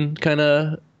magician kind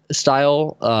of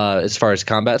style as far as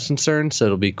combat's concerned, so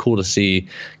it'll be cool to see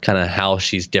kind of how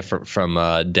she's different from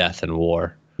Death and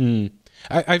War.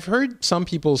 I've heard some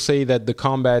people say that the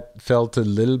combat felt a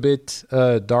little bit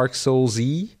Dark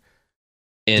Souls-y.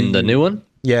 In the new one?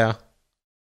 Yeah.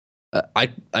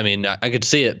 I mean, I could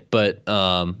see it, but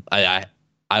I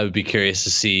would be curious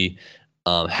to see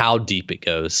how deep it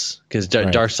goes, because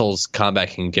Dark Souls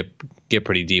combat can get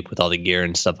pretty deep with all the gear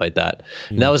and stuff like that.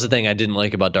 And that was the thing I didn't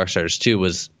like about Darksiders 2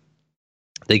 was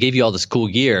they gave you all this cool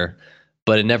gear,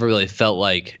 but it never really felt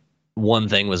like one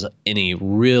thing was any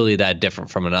really that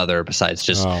different from another, besides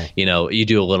just you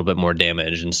do a little bit more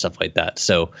damage and stuff like that.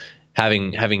 So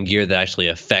having gear that actually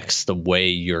affects the way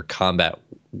your combat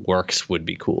works would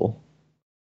be cool.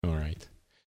 All right.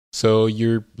 So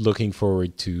you're looking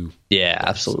forward to Dark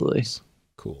absolutely Souls.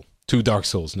 Cool. To Dark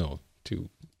Souls, no, to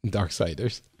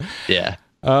Darksiders. Yeah.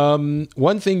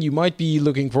 One thing you might be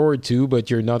looking forward to,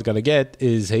 but you're not gonna get,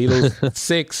 is Halo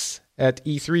 6 at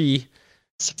E3.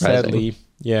 Surprising. Sadly.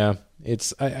 Yeah,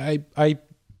 it's I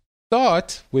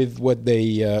thought with what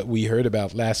we heard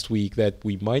about last week that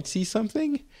we might see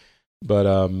something,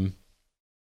 but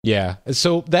yeah.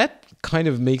 So that kind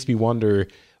of makes me wonder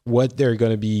what they're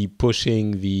going to be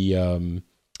pushing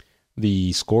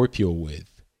the Scorpio with.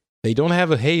 They don't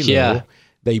have a Halo. Yeah.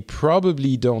 They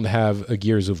probably don't have a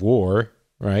Gears of War,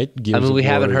 right? We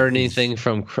haven't heard anything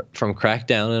from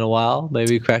Crackdown in a while.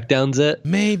 Maybe Crackdown's it?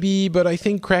 Maybe, but I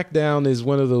think Crackdown is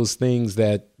one of those things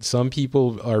that some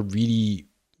people are really,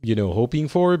 hoping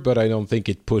for, but I don't think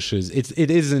it pushes.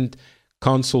 It isn't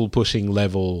console pushing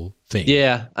level thing.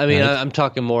 Yeah, I mean, right? I'm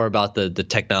talking more about the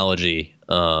technology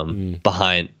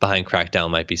behind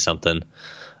Crackdown might be something.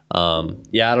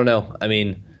 Yeah, I don't know. I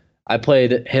mean, I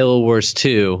played Halo Wars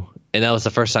 2. And that was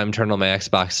the first time I turned on my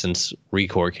Xbox since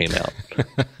ReCore came out.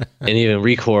 And even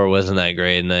ReCore wasn't that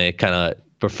great, and I kind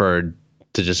of preferred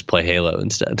to just play Halo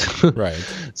instead. Right.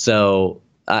 So,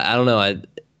 I don't know.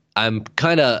 I'm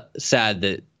kind of sad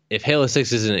that if Halo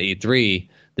 6 isn't at E3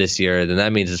 this year, then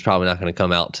that means it's probably not going to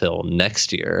come out till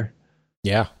next year.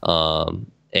 Yeah.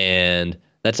 And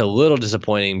that's a little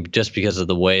disappointing just because of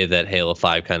the way that Halo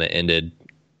 5 kind of ended.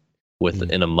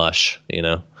 in a mush,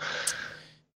 Yeah,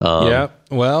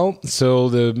 well, so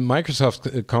the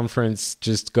Microsoft conference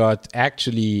just got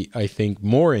actually, I think,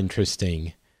 more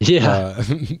interesting. Yeah,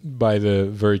 by the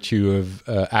virtue of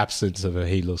absence of a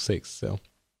Halo 6. So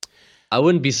I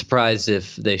wouldn't be surprised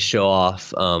if they show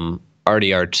off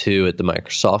RDR2 at the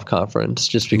Microsoft conference,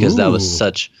 just because and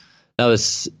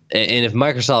if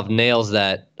Microsoft nails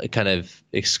that kind of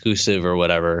exclusive or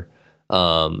whatever,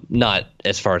 not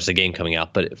as far as the game coming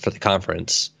out, but for the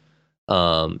conference,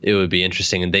 it would be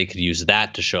interesting, and they could use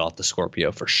that to show off the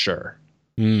Scorpio for sure.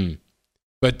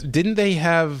 But didn't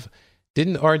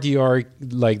RDR,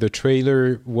 like the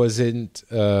trailer, wasn't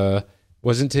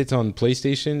it on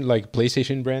PlayStation, like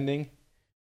PlayStation branding?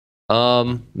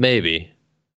 Maybe.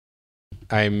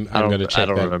 I'm gonna check. I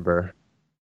don't remember,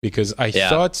 because I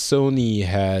thought Sony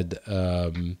had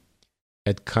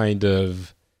kind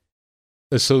of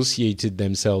associated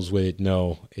themselves with it.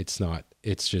 No, it's not.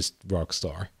 It's just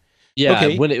Rockstar. Yeah,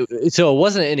 okay. So it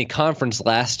wasn't at any conference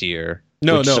last year.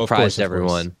 Which surprised of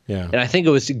everyone. Course. Yeah, and I think it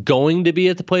was going to be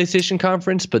at the PlayStation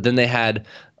conference, but then they had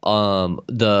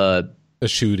the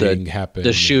shooting happened.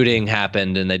 The shooting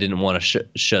happened, and they didn't want to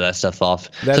show that stuff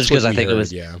off. That's because I think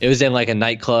heard, it was in like a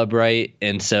nightclub, right?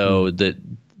 And so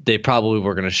they probably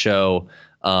were going to show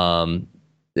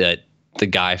that the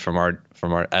guy from our I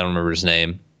don't remember his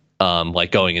name,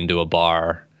 like going into a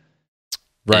bar.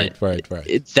 Right.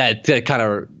 That kind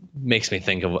of makes me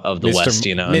think of the West,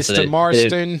 Mr. So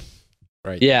Marston.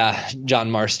 Right. Yeah,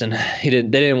 John Marston. They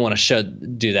didn't want to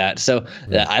do that. So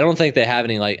I don't think they have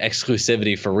any like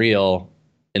exclusivity for real.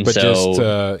 And but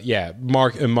so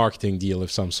just a marketing deal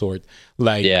of some sort,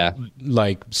 like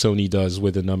Sony does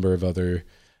with a number of other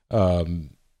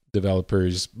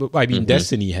developers. I mean,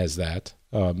 Destiny has that.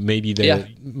 Maybe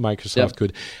Microsoft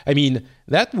could. I mean,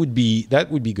 that would be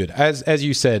good. As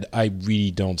you said, I really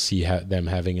don't see them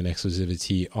having an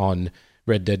exclusivity on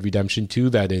Red Dead Redemption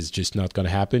 2. That is just not going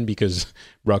to happen, because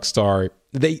Rockstar,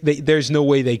 there's no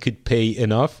way they could pay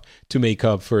enough to make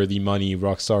up for the money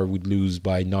Rockstar would lose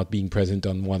by not being present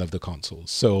on one of the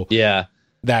consoles. So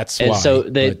that's why. And so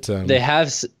they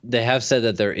have said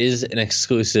that there is an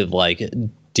exclusive like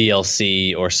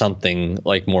DLC or something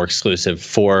like more exclusive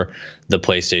for the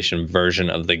PlayStation version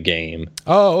of the game.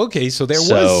 Oh, okay. So there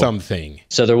was something.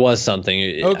 So there was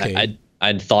something. Okay.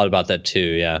 I'd thought about that too,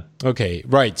 yeah. Okay,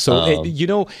 right. So,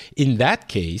 in that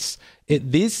case,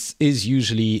 this is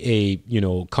usually a,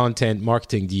 content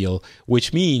marketing deal,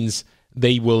 which means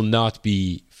they will not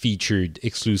be featured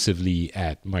exclusively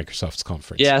at Microsoft's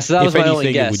conference. Yeah, so that was my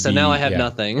only guess. So now I have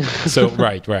nothing. So,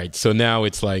 right. So now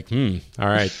it's like, all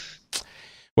right.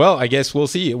 Well, I guess we'll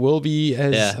see. It will be,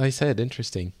 as I said,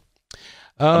 interesting.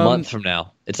 A month from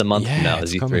now. It's a month from now,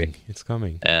 is E3. It's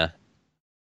coming. Yeah.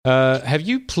 Have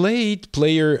you played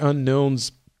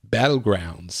PlayerUnknown's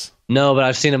Battlegrounds? No, but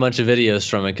I've seen a bunch of videos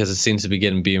from it because it seems to be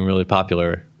being really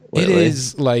popular lately. It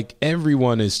is, like,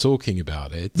 everyone is talking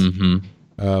about it.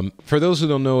 For those who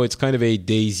don't know, it's kind of a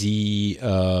DayZ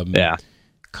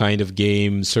kind of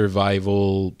game,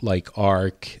 survival, like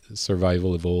Ark,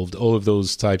 Survival Evolved, all of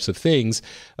those types of things,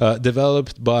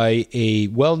 developed by a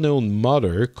well-known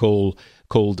modder called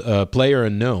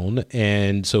PlayerUnknown.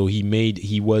 And so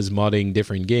he was modding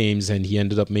different games, and he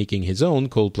ended up making his own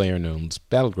called PlayerUnknown's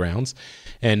Battlegrounds.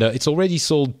 And it's already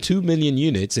sold 2 million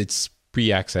units. It's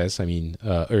pre-access,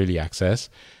 early access.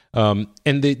 And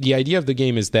the idea of the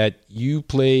game is that you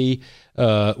play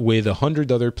with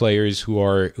 100 other players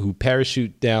who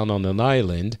parachute down on an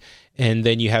island, and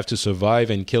then you have to survive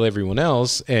and kill everyone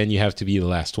else, and you have to be the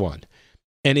last one.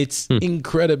 And it's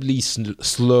incredibly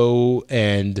slow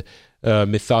and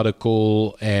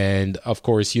methodical, and of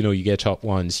course, you get shot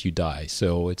once, you die.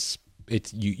 So it's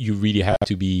you really have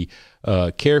to be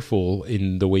careful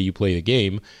in the way you play the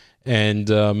game. And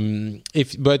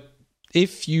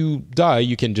if you die,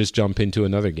 you can just jump into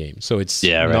another game. So it's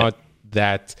not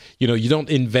that, you don't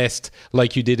invest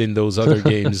like you did in those other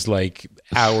games, like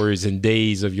hours and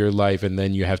days of your life, and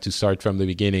then you have to start from the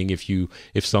beginning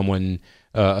if someone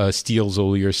steals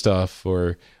all your stuff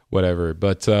or whatever.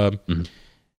 But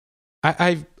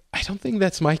I don't think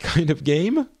that's my kind of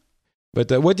game.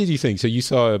 But what did you think? So you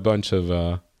saw a bunch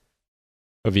of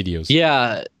videos.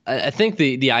 Yeah, I think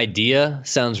the idea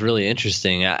sounds really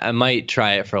interesting. I might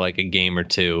try it for like a game or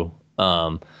two,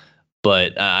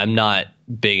 but I'm not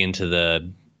big into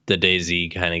the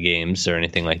DayZ kind of games or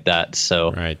anything like that.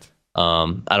 So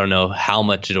I don't know how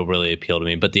much it'll really appeal to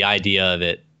me. But the idea of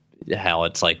it, how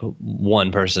it's like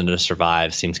one person to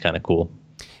survive, seems kind of cool.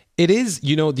 It is,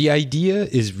 the idea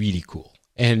is really cool,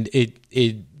 and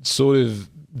it sort of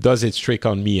does its trick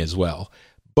on me as well.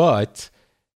 But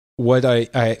what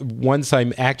I once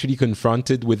I'm actually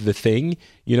confronted with the thing,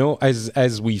 you know,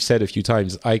 as we've said a few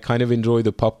times, I kind of enjoy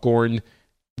the popcorn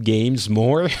games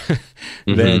more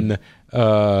than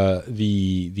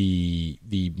the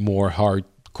more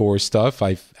hardcore stuff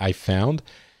I found.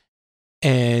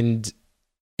 And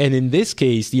in this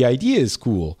case, the idea is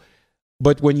cool.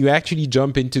 But when you actually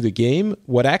jump into the game,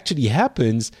 what actually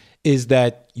happens is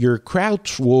that you're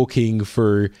crouch walking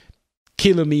for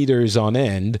kilometers on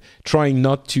end, trying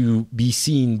not to be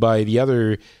seen by the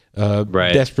other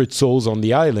desperate souls on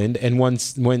the island. And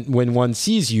when one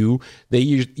sees you, they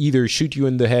either shoot you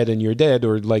in the head and you're dead,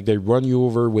 or like they run you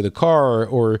over with a car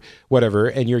or whatever,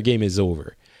 and your game is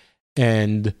over.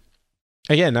 And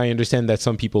again, I understand that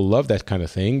some people love that kind of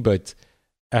thing, but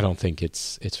I don't think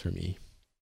it's for me.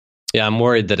 Yeah, I'm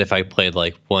worried that if I played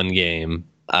like one game,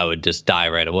 I would just die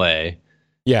right away.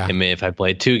 Yeah. I mean, if I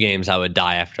played 2 games, I would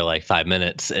die after like 5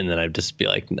 minutes, and then I'd just be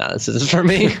like, nah, this isn't for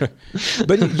me.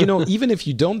 But, you know, even if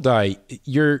you don't die,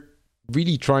 you're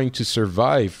really trying to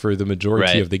survive for the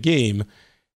majority of the game.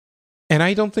 And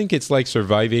I don't think it's like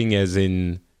surviving as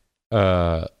in,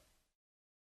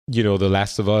 you know, The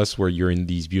Last of Us, where you're in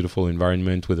these beautiful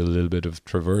environment with a little bit of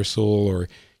traversal, or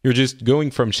you're just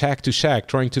going from shack to shack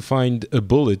trying to find a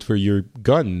bullet for your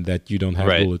gun that you don't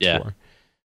have bullets for.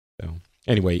 So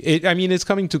anyway, it's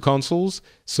coming to consoles,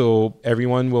 so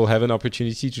everyone will have an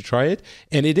opportunity to try it.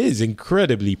 And it is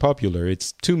incredibly popular.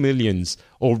 It's 2 million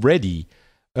already.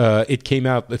 It came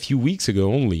out a few weeks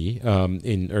ago only,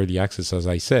 in early access, as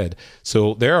I said.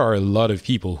 So there are a lot of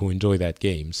people who enjoy that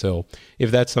game. So if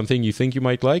that's something you think you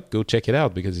might like, go check it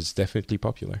out, because it's definitely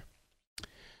popular.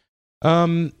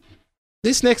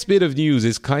 This next bit of news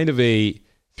is kind of a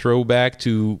throwback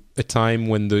to a time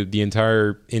when the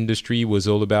entire industry was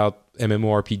all about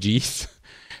MMORPGs.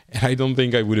 And I don't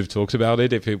think I would have talked about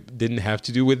it if it didn't have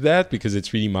to do with that, because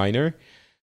it's really minor.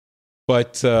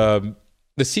 But the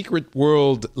Secret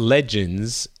World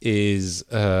Legends is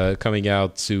coming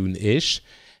out soon-ish.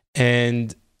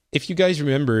 And if you guys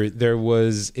remember, there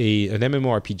was an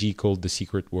MMORPG called The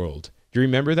Secret World. Do you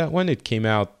remember that one? It came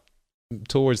out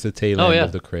towards the tail end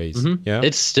of the craze. Mm-hmm. Yeah,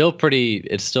 it's still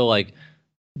like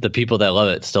the people that love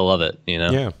it still love it, you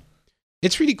know? Yeah.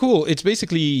 It's really cool. It's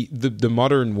basically the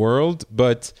modern world,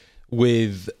 but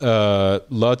with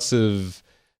lots of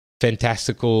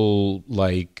fantastical,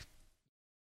 like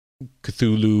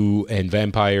Cthulhu and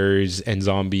vampires and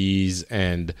zombies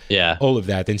and all of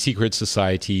that, and secret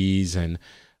societies, and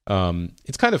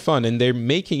it's kind of fun. And they're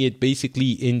making it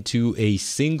basically into a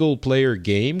single player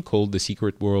game called The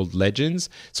Secret World Legends.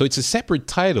 So it's a separate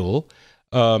title,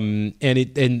 and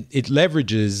it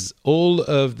leverages all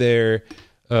of their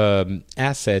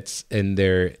assets and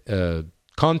their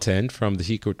content from The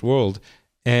Secret World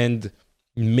and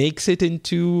makes it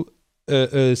into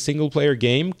a single player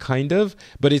game, kind of,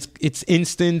 but it's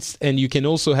instanced, and you can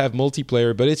also have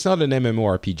multiplayer, but it's not an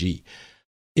MMORPG.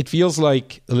 It feels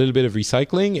like a little bit of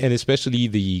recycling, and especially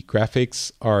the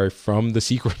graphics are from The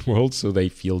Secret World, so they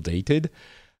feel dated.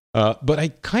 But I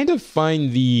kind of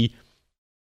find the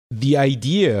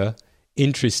idea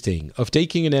interesting of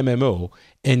taking an MMO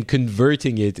and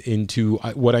converting it into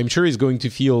what I'm sure is going to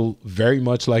feel very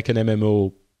much like an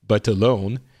MMO, but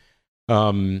alone.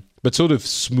 But sort of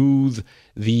smooth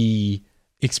the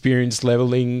experience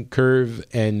leveling curve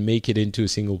and make it into a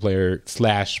single player /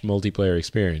 multiplayer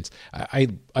experience.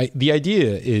 The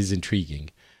idea is intriguing.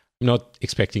 I'm not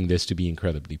expecting this to be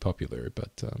incredibly popular,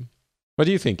 but what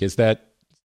do you think? Is that,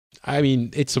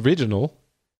 it's original.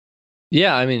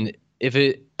 Yeah, if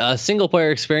it a single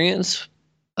player experience,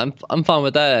 I'm fine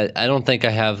with that. I don't think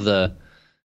I have the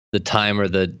time or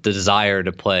the desire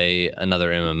to play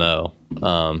another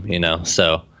MMO.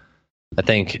 So I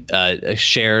think the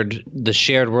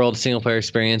shared world single player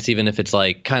experience, even if it's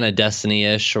like kind of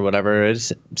Destiny-ish or whatever,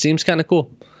 it seems kind of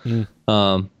cool.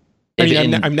 I'm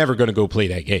never going to go play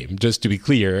that game. Just to be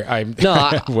clear, I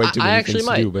actually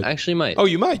might. Actually might. Oh,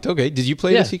 you might. Okay. Did you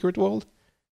play The Secret World?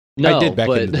 No, I did back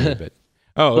in the day, but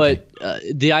okay.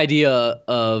 But the idea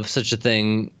of such a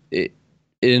thing, it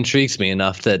intrigues me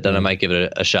enough that I might give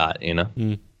it a shot. You know.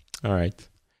 All right.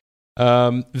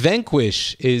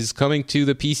 Vanquish is coming to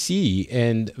the PC,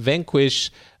 and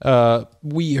Vanquish,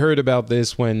 we heard about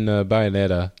this when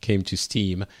Bayonetta came to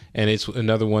Steam, and it's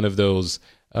another one of those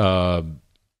games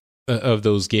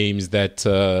that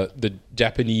the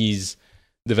Japanese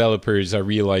developers are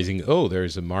realizing,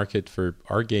 there's a market for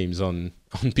our games on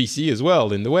PC as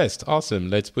well in the West. Awesome,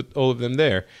 let's put all of them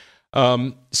there.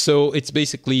 So it's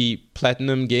basically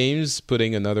Platinum Games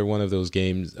putting another one of those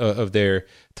games of their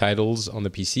titles on the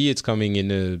PC. It's coming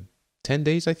in 10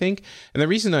 days, I think. And the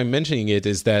reason I'm mentioning it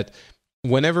is that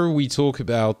whenever we talk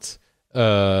about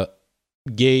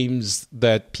games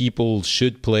that people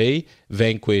should play,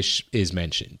 Vanquish is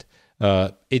mentioned.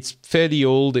 It's fairly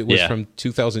old. It was from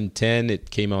 2010. It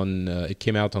came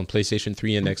out on PlayStation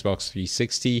 3 and Xbox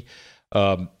 360.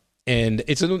 And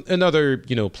it's another,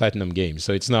 platinum game.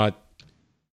 So it's not.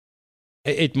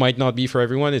 It might not be for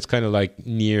everyone. It's kind of like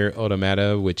Nier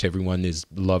Automata, which everyone is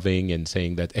loving and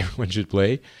saying that everyone should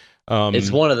play.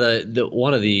 It's one of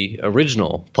the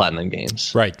original platinum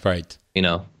games. Right. One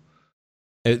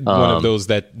of those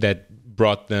that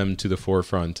brought them to the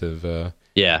forefront of.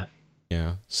 Yeah.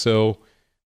 So,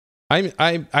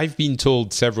 I've been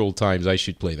told several times I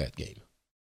should play that game.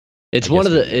 It's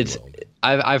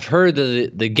I've heard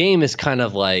that the game is kind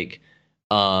of like,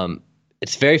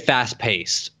 it's very fast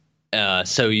paced.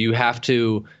 So you have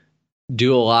to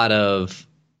do a lot of,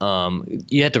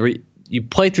 you have to you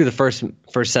play through the first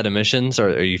set of missions,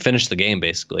 or you finish the game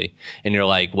basically, and you're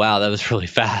like, wow, that was really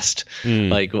fast.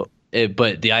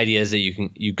 But the idea is that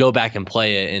you go back and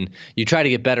play it, and you try to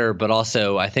get better. But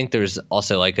also, I think there's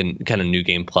also like a kind of new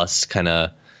game plus kind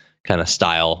of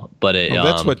style. But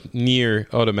that's what Nier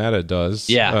Automata does.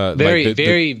 Yeah,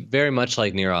 very much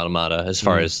like Nier Automata as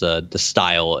far as the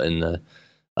style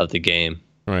of the game.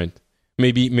 Right.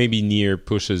 Maybe Nier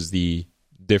pushes the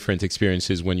different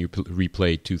experiences when you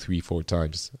replay 2, 3, 4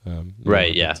 times.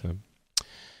 Right. Yeah.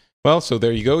 Well, so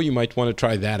there you go. You might want to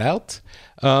try that out.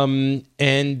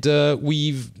 And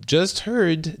we've just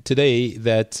heard today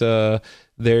that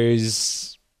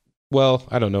there's, well,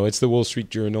 I don't know. It's the Wall Street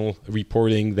Journal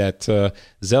reporting that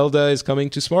Zelda is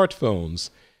coming to smartphones,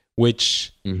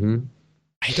 which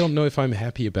I don't know if I'm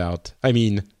happy about. I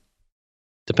mean,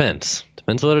 depends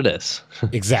what it is.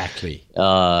 Exactly.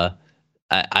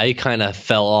 I kind of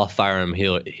fell off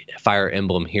Fire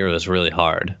Emblem Heroes really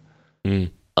hard.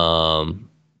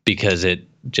 Because it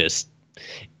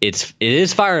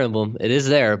is Fire Emblem. It is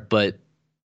there, but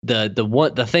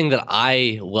the thing that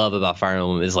I love about Fire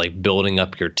Emblem is like building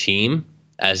up your team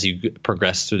as you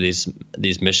progress through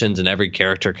these missions, and every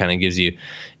character kind of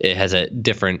it has a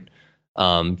different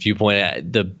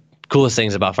viewpoint. The coolest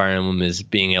things about Fire Emblem is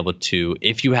being able to,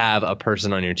 if you have a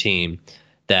person on your team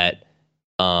that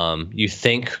you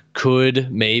think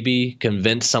could maybe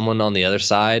convince someone on the other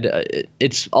side,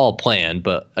 it's all planned,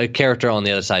 but a character on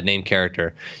the other side, named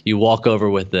character, you walk over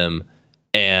with them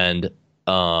and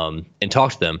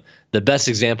talk to them. The best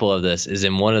example of this is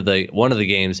in one of the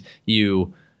games.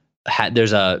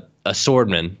 There's a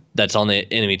swordman that's on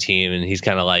the enemy team, and he's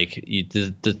kind of like,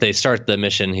 they start the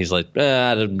mission. He's like,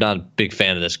 I'm not a big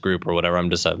fan of this group or whatever. I'm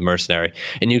just a mercenary.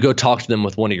 And you go talk to them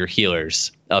with one of your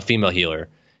healers, a female healer.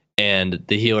 And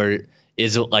the healer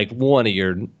is like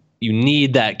you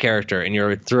need that character, and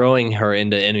you're throwing her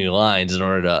into enemy lines in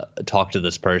order to talk to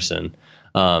this person.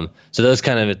 So those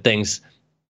kind of things,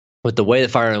 with the way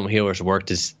that Fire Emblem Heroes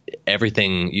worked, is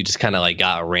everything, you just kind of like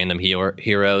got random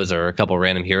heroes or a couple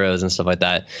random heroes and stuff like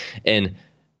that. And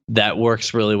that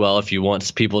works really well if you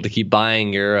want people to keep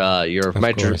buying your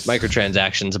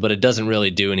microtransactions, but it doesn't really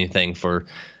do anything for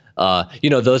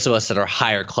those of us that are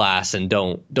higher class and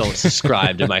don't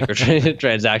subscribe to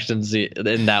microtransactions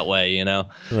in that way,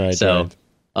 Right. So,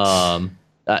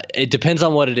 it depends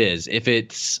on what it is. If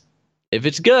it's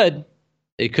good,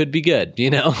 it could be good,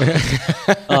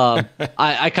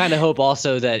 I kind of hope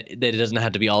also that it doesn't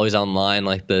have to be always online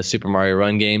like the Super Mario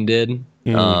Run game did,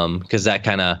 because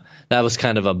that was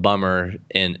kind of a bummer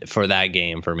for that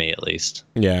game, for me at least.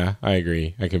 Yeah, I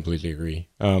agree. I completely agree.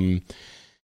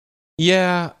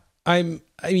 I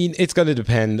mean, it's going to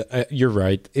depend. You're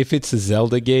right. If it's a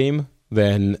Zelda game,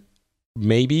 then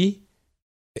maybe.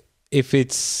 If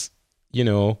it's,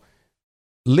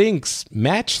 Link's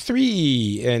Match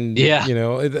 3 and,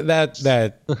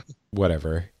 that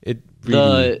whatever. It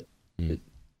really...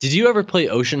 Did you ever play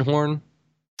Oceanhorn?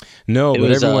 No,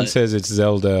 but everyone says it's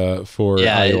Zelda for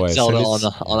iOS. It's Zelda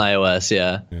on iOS,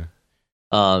 yeah.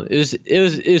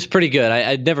 It was pretty good.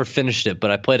 I'd never finished it,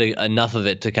 but I played enough of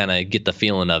it to kind of get the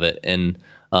feeling of it, and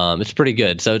it's pretty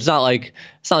good. So it's not like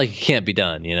it can't be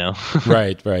done,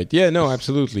 Right. Yeah, no,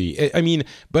 absolutely. I mean,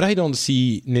 but I don't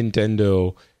see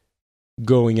Nintendo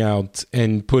going out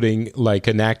and putting like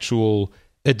an actual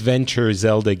adventure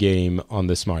Zelda game on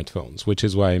the smartphones, which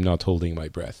is why I'm not holding my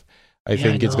breath. I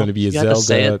think it's going to be a Zelda. You have to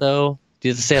say it though. Do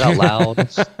you have to say it out loud?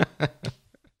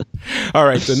 All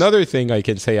right, another thing I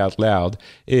can say out loud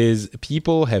is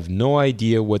people have no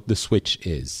idea what the Switch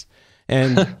is.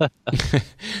 And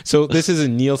so this is a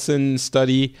Nielsen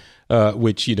study,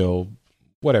 which,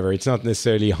 whatever, it's not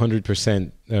necessarily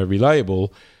 100%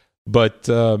 reliable, but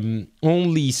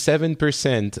only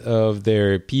 7% of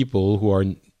their people who are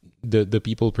the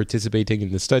people participating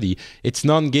in the study, it's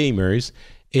non-gamers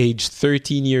aged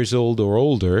 13 years old or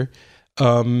older.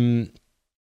 Only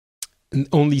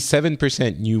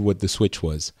 7% knew what the Switch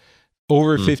was.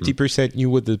 Over 50% knew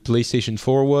what the PlayStation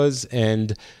 4 was,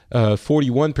 and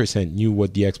 41% knew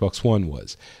what the Xbox One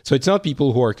was. So it's not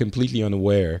people who are completely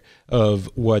unaware of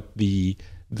what the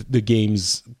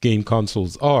game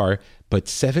consoles are, but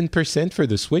 7% for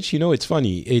the Switch. It's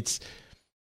funny. It's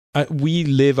we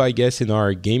live, I guess, in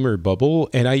our gamer bubble,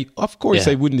 and I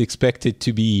wouldn't expect it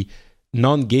to be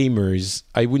non-gamers.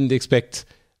 I wouldn't expect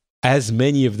as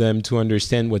many of them to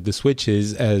understand what the Switch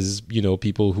is as,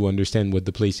 people who understand what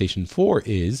the PlayStation 4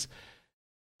 is.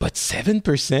 But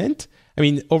 7%? I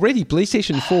mean, already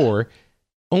PlayStation 4,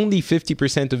 only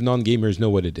 50% of non-gamers know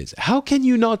what it is. How can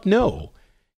you not know?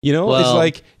 It's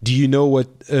like, do you know what,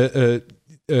 I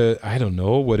don't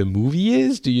know, what a movie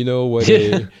is? Do you know what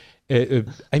an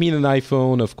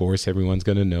iPhone, of course, everyone's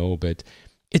going to know, but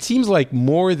it seems like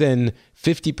more than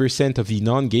 50% of the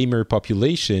non-gamer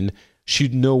population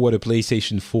should know what a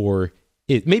PlayStation 4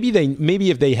 is. Maybe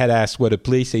if they had asked what a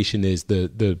PlayStation is,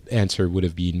 the answer would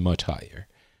have been much higher.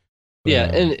 Yeah,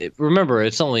 and remember,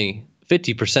 it's only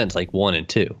 50% like 1 and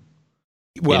 2.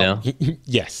 Well,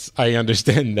 yes, I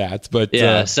understand that, but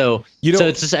so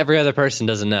it's just every other person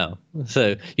doesn't know.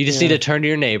 So you just need to turn to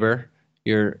your neighbor,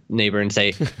 and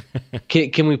say,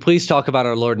 "Can we please talk about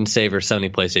our Lord and Savior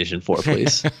Sony PlayStation 4,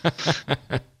 please?"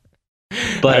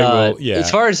 But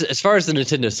as far as the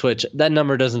Nintendo Switch, that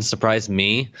number doesn't surprise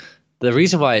me. The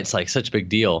reason why it's like such a big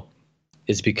deal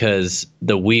is because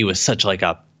the Wii was such like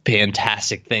a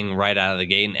fantastic thing right out of the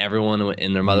gate, and everyone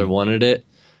and their mother wanted it.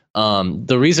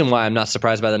 The reason why I'm not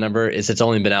surprised by the number is it's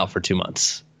only been out for 2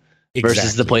 months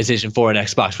versus the PlayStation 4 and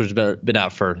Xbox, which have been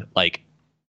out for like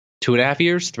 2.5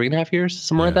 years, 3.5 years,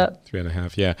 somewhere like that.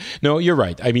 3.5, yeah. No, you're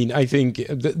right. I mean, I think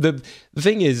the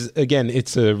thing is, again,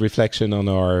 it's a reflection on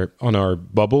our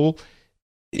bubble.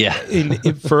 Yeah.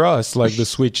 For us, like the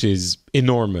Switch is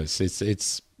enormous.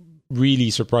 It's really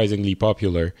surprisingly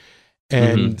popular.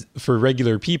 And for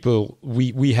regular people,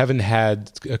 we haven't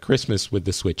had a Christmas with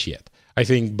the Switch yet. I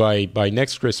think by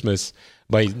next Christmas,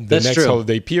 by the next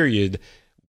holiday period,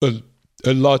 a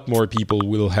lot more people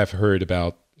will have heard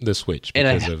about the Switch. And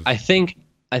I think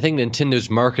Nintendo's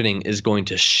marketing is going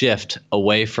to shift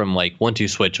away from like 1-2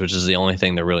 Switch, which is the only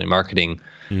thing they're really marketing,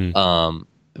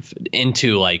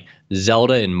 into like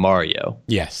Zelda and Mario.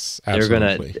 Yes,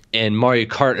 absolutely. And Mario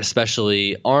Kart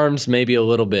especially, ARMS maybe a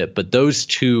little bit, but those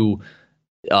two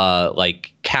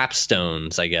like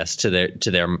capstones, I guess, to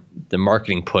the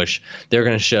marketing push. They're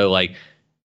going to show like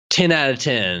 10 out of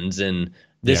 10s and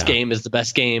this game is the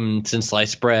best game since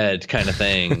sliced bread kind of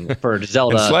thing for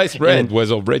Zelda. And sliced bread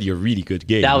was already a really good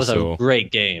game. That was a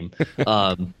great game.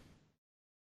 But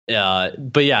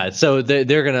yeah, so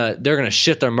they're gonna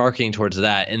shift their marketing towards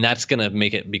that, and that's gonna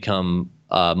make it become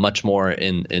much more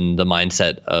in the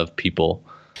mindset of people.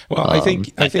 Well, I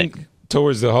think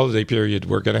towards the holiday period,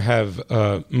 we're gonna have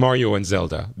Mario and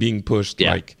Zelda being pushed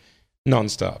like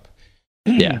nonstop.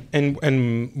 Yeah,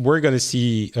 and we're gonna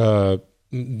see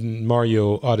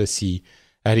Mario Odyssey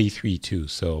at E3 too,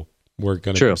 so we're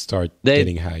gonna start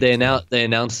getting hyped. They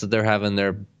announced that they're having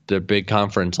their big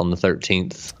conference on the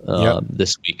 13th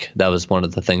this week. That was one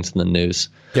of the things in the news.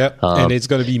 Yeah, and it's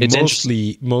going to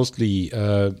be mostly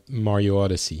Mario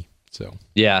Odyssey. So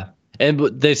yeah, and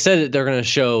they said that they're going to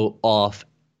show off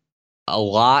a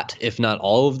lot, if not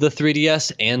all, of the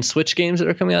 3DS and Switch games that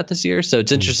are coming out this year. So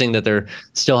it's interesting that they're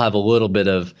still have a little bit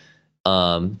of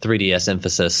 3DS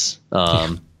emphasis.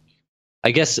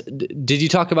 I guess, did you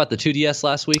talk about the 2DS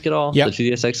last week at all? Yeah. The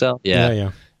 2DS XL?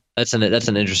 Yeah. That's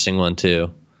an interesting one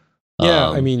too. Yeah,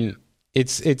 I mean,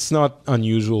 it's not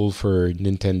unusual for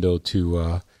Nintendo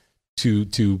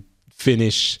to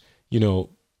finish,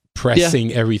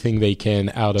 pressing everything they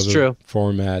can out of a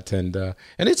format, and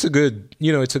it's a good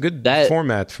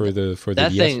format for the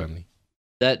DS family.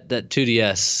 That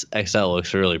 2DS XL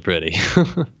looks really pretty.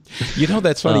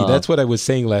 That's funny. That's what I was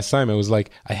saying last time. I was like,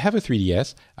 I have a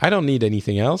 3DS. I don't need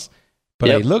anything else.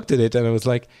 But I looked at it and I was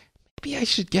like, maybe I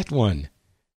should get one.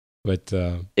 But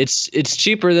it's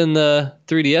cheaper than the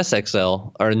 3DS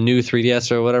XL or new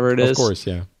 3DS or whatever it is. Of course,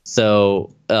 yeah.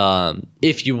 So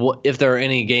if there are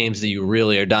any games that you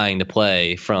really are dying to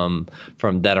play from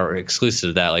that are exclusive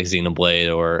to that, like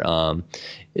Xenoblade or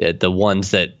the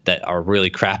ones that are really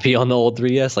crappy on the old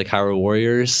 3DS, like Hyrule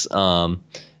Warriors, the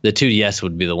 2DS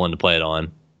would be the one to play it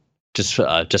on,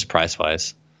 just price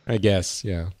wise. I guess,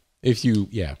 yeah.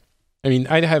 I mean,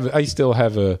 I still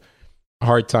have a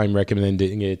hard time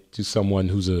recommending it to someone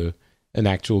who's an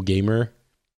actual gamer,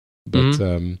 but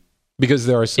because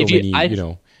there are so many,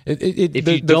 If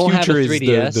the you don't have a future is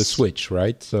 3DS, the Switch,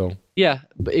 right? So yeah,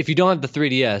 but if you don't have the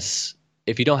 3DS,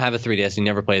 if you don't have a 3DS, you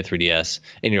never play a 3DS,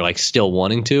 and you're like still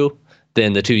wanting to,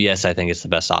 then the 2DS I think is the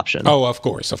best option. oh, of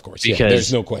course, Because yeah,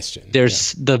 there's no question.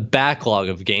 There's the backlog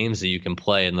of games that you can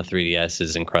play in the 3DS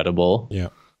is incredible. Yeah.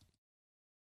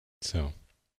 So,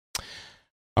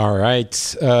 all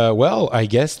right. Well, I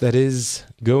guess that is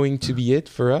going to be it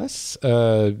for us.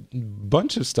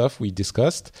 Bunch of stuff we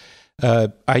discussed.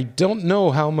 I don't know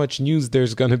how much news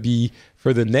there's going to be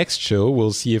for the next show.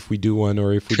 We'll see if we do one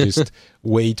or if we just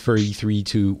wait for E3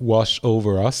 to wash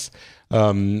over us.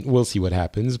 We'll see what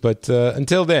happens. But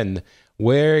until then,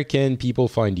 where can people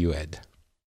find you, Ed?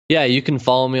 Yeah, you can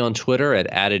follow me on Twitter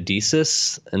at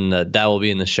 @Adedesis, and that will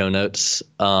be in the show notes.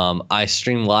 I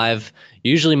stream live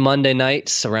usually Monday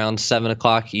nights around 7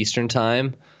 o'clock Eastern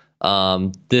time.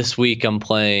 This week I'm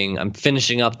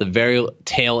finishing up the very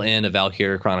tail end of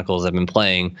Valkyria Chronicles. I've been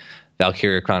playing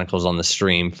Valkyria Chronicles on the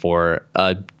stream for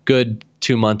a good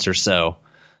 2 months or so.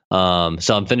 So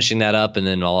I'm finishing that up, and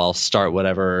then I'll start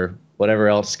whatever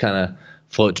else kind of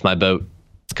floats my boat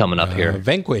coming up here.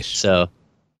 Vanquish. So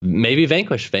maybe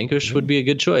Vanquish. Vanquish would be a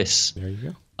good choice. There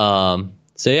you go.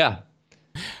 So yeah,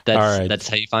 that's All right. that's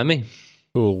how you find me.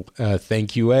 Cool.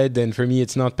 Thank you, Ed. And for me,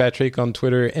 it's Not Patrick on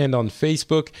Twitter and on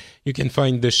Facebook. You can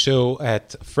find the show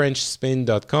at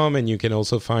FrenchSpin.com, and you can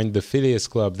also find the Phileas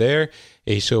Club there,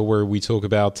 a show where we talk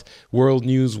about world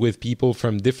news with people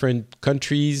from different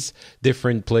countries,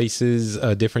 different places,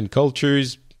 different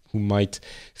cultures, who might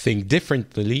think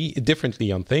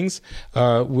differently on things.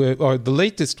 The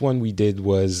latest one we did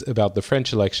was about the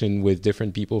French election with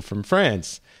different people from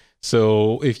France.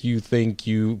 So if you think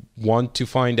you want to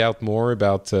find out more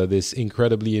about this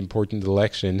incredibly important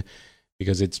election,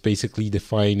 because it's basically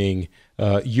defining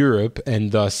Europe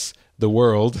and thus the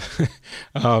world,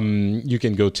 you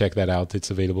can go check that out.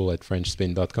 It's available at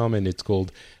FrenchSpin.com, and it's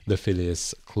called The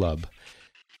Phileas Club.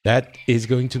 That is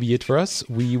going to be it for us.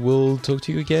 We will talk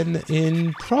to you again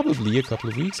in probably a couple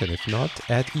of weeks, and if not,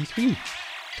 at E3.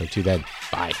 Talk to you then.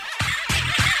 Bye.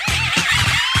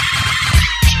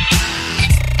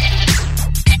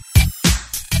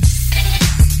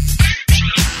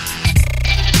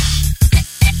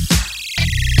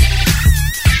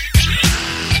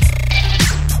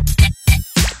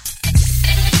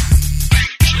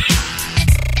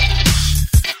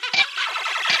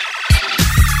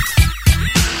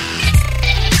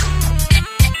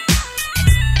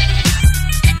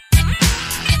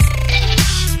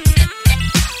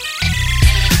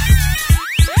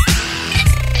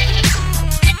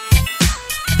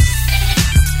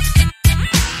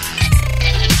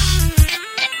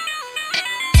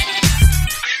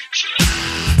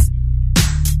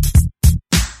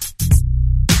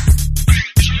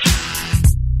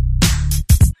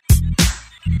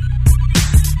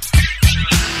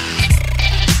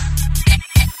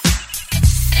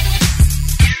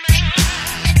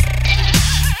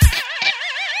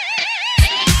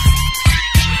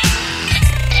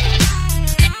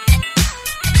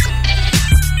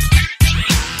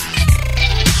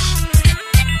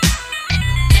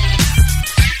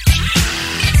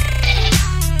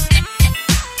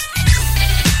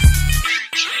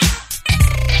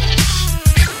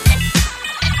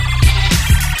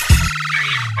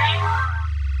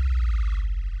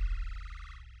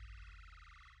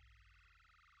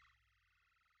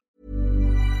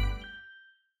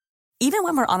 Even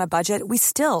when we're on a budget, we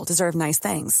still deserve nice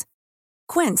things.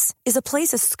 Quince is a place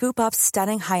to scoop up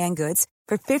stunning high-end goods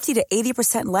for 50 to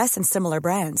 80% less than similar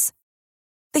brands.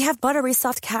 They have buttery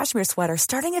soft cashmere sweaters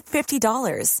starting at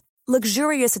 $50,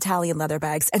 luxurious Italian leather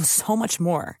bags, and so much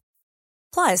more.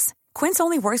 Plus, Quince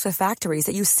only works with factories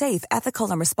that use safe,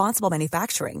 ethical, and responsible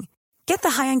manufacturing. Get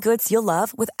the high-end goods you'll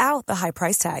love without the high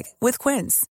price tag with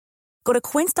Quince. Go to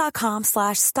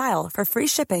quince.com/style for free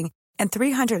shipping and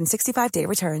 365-day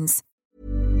returns.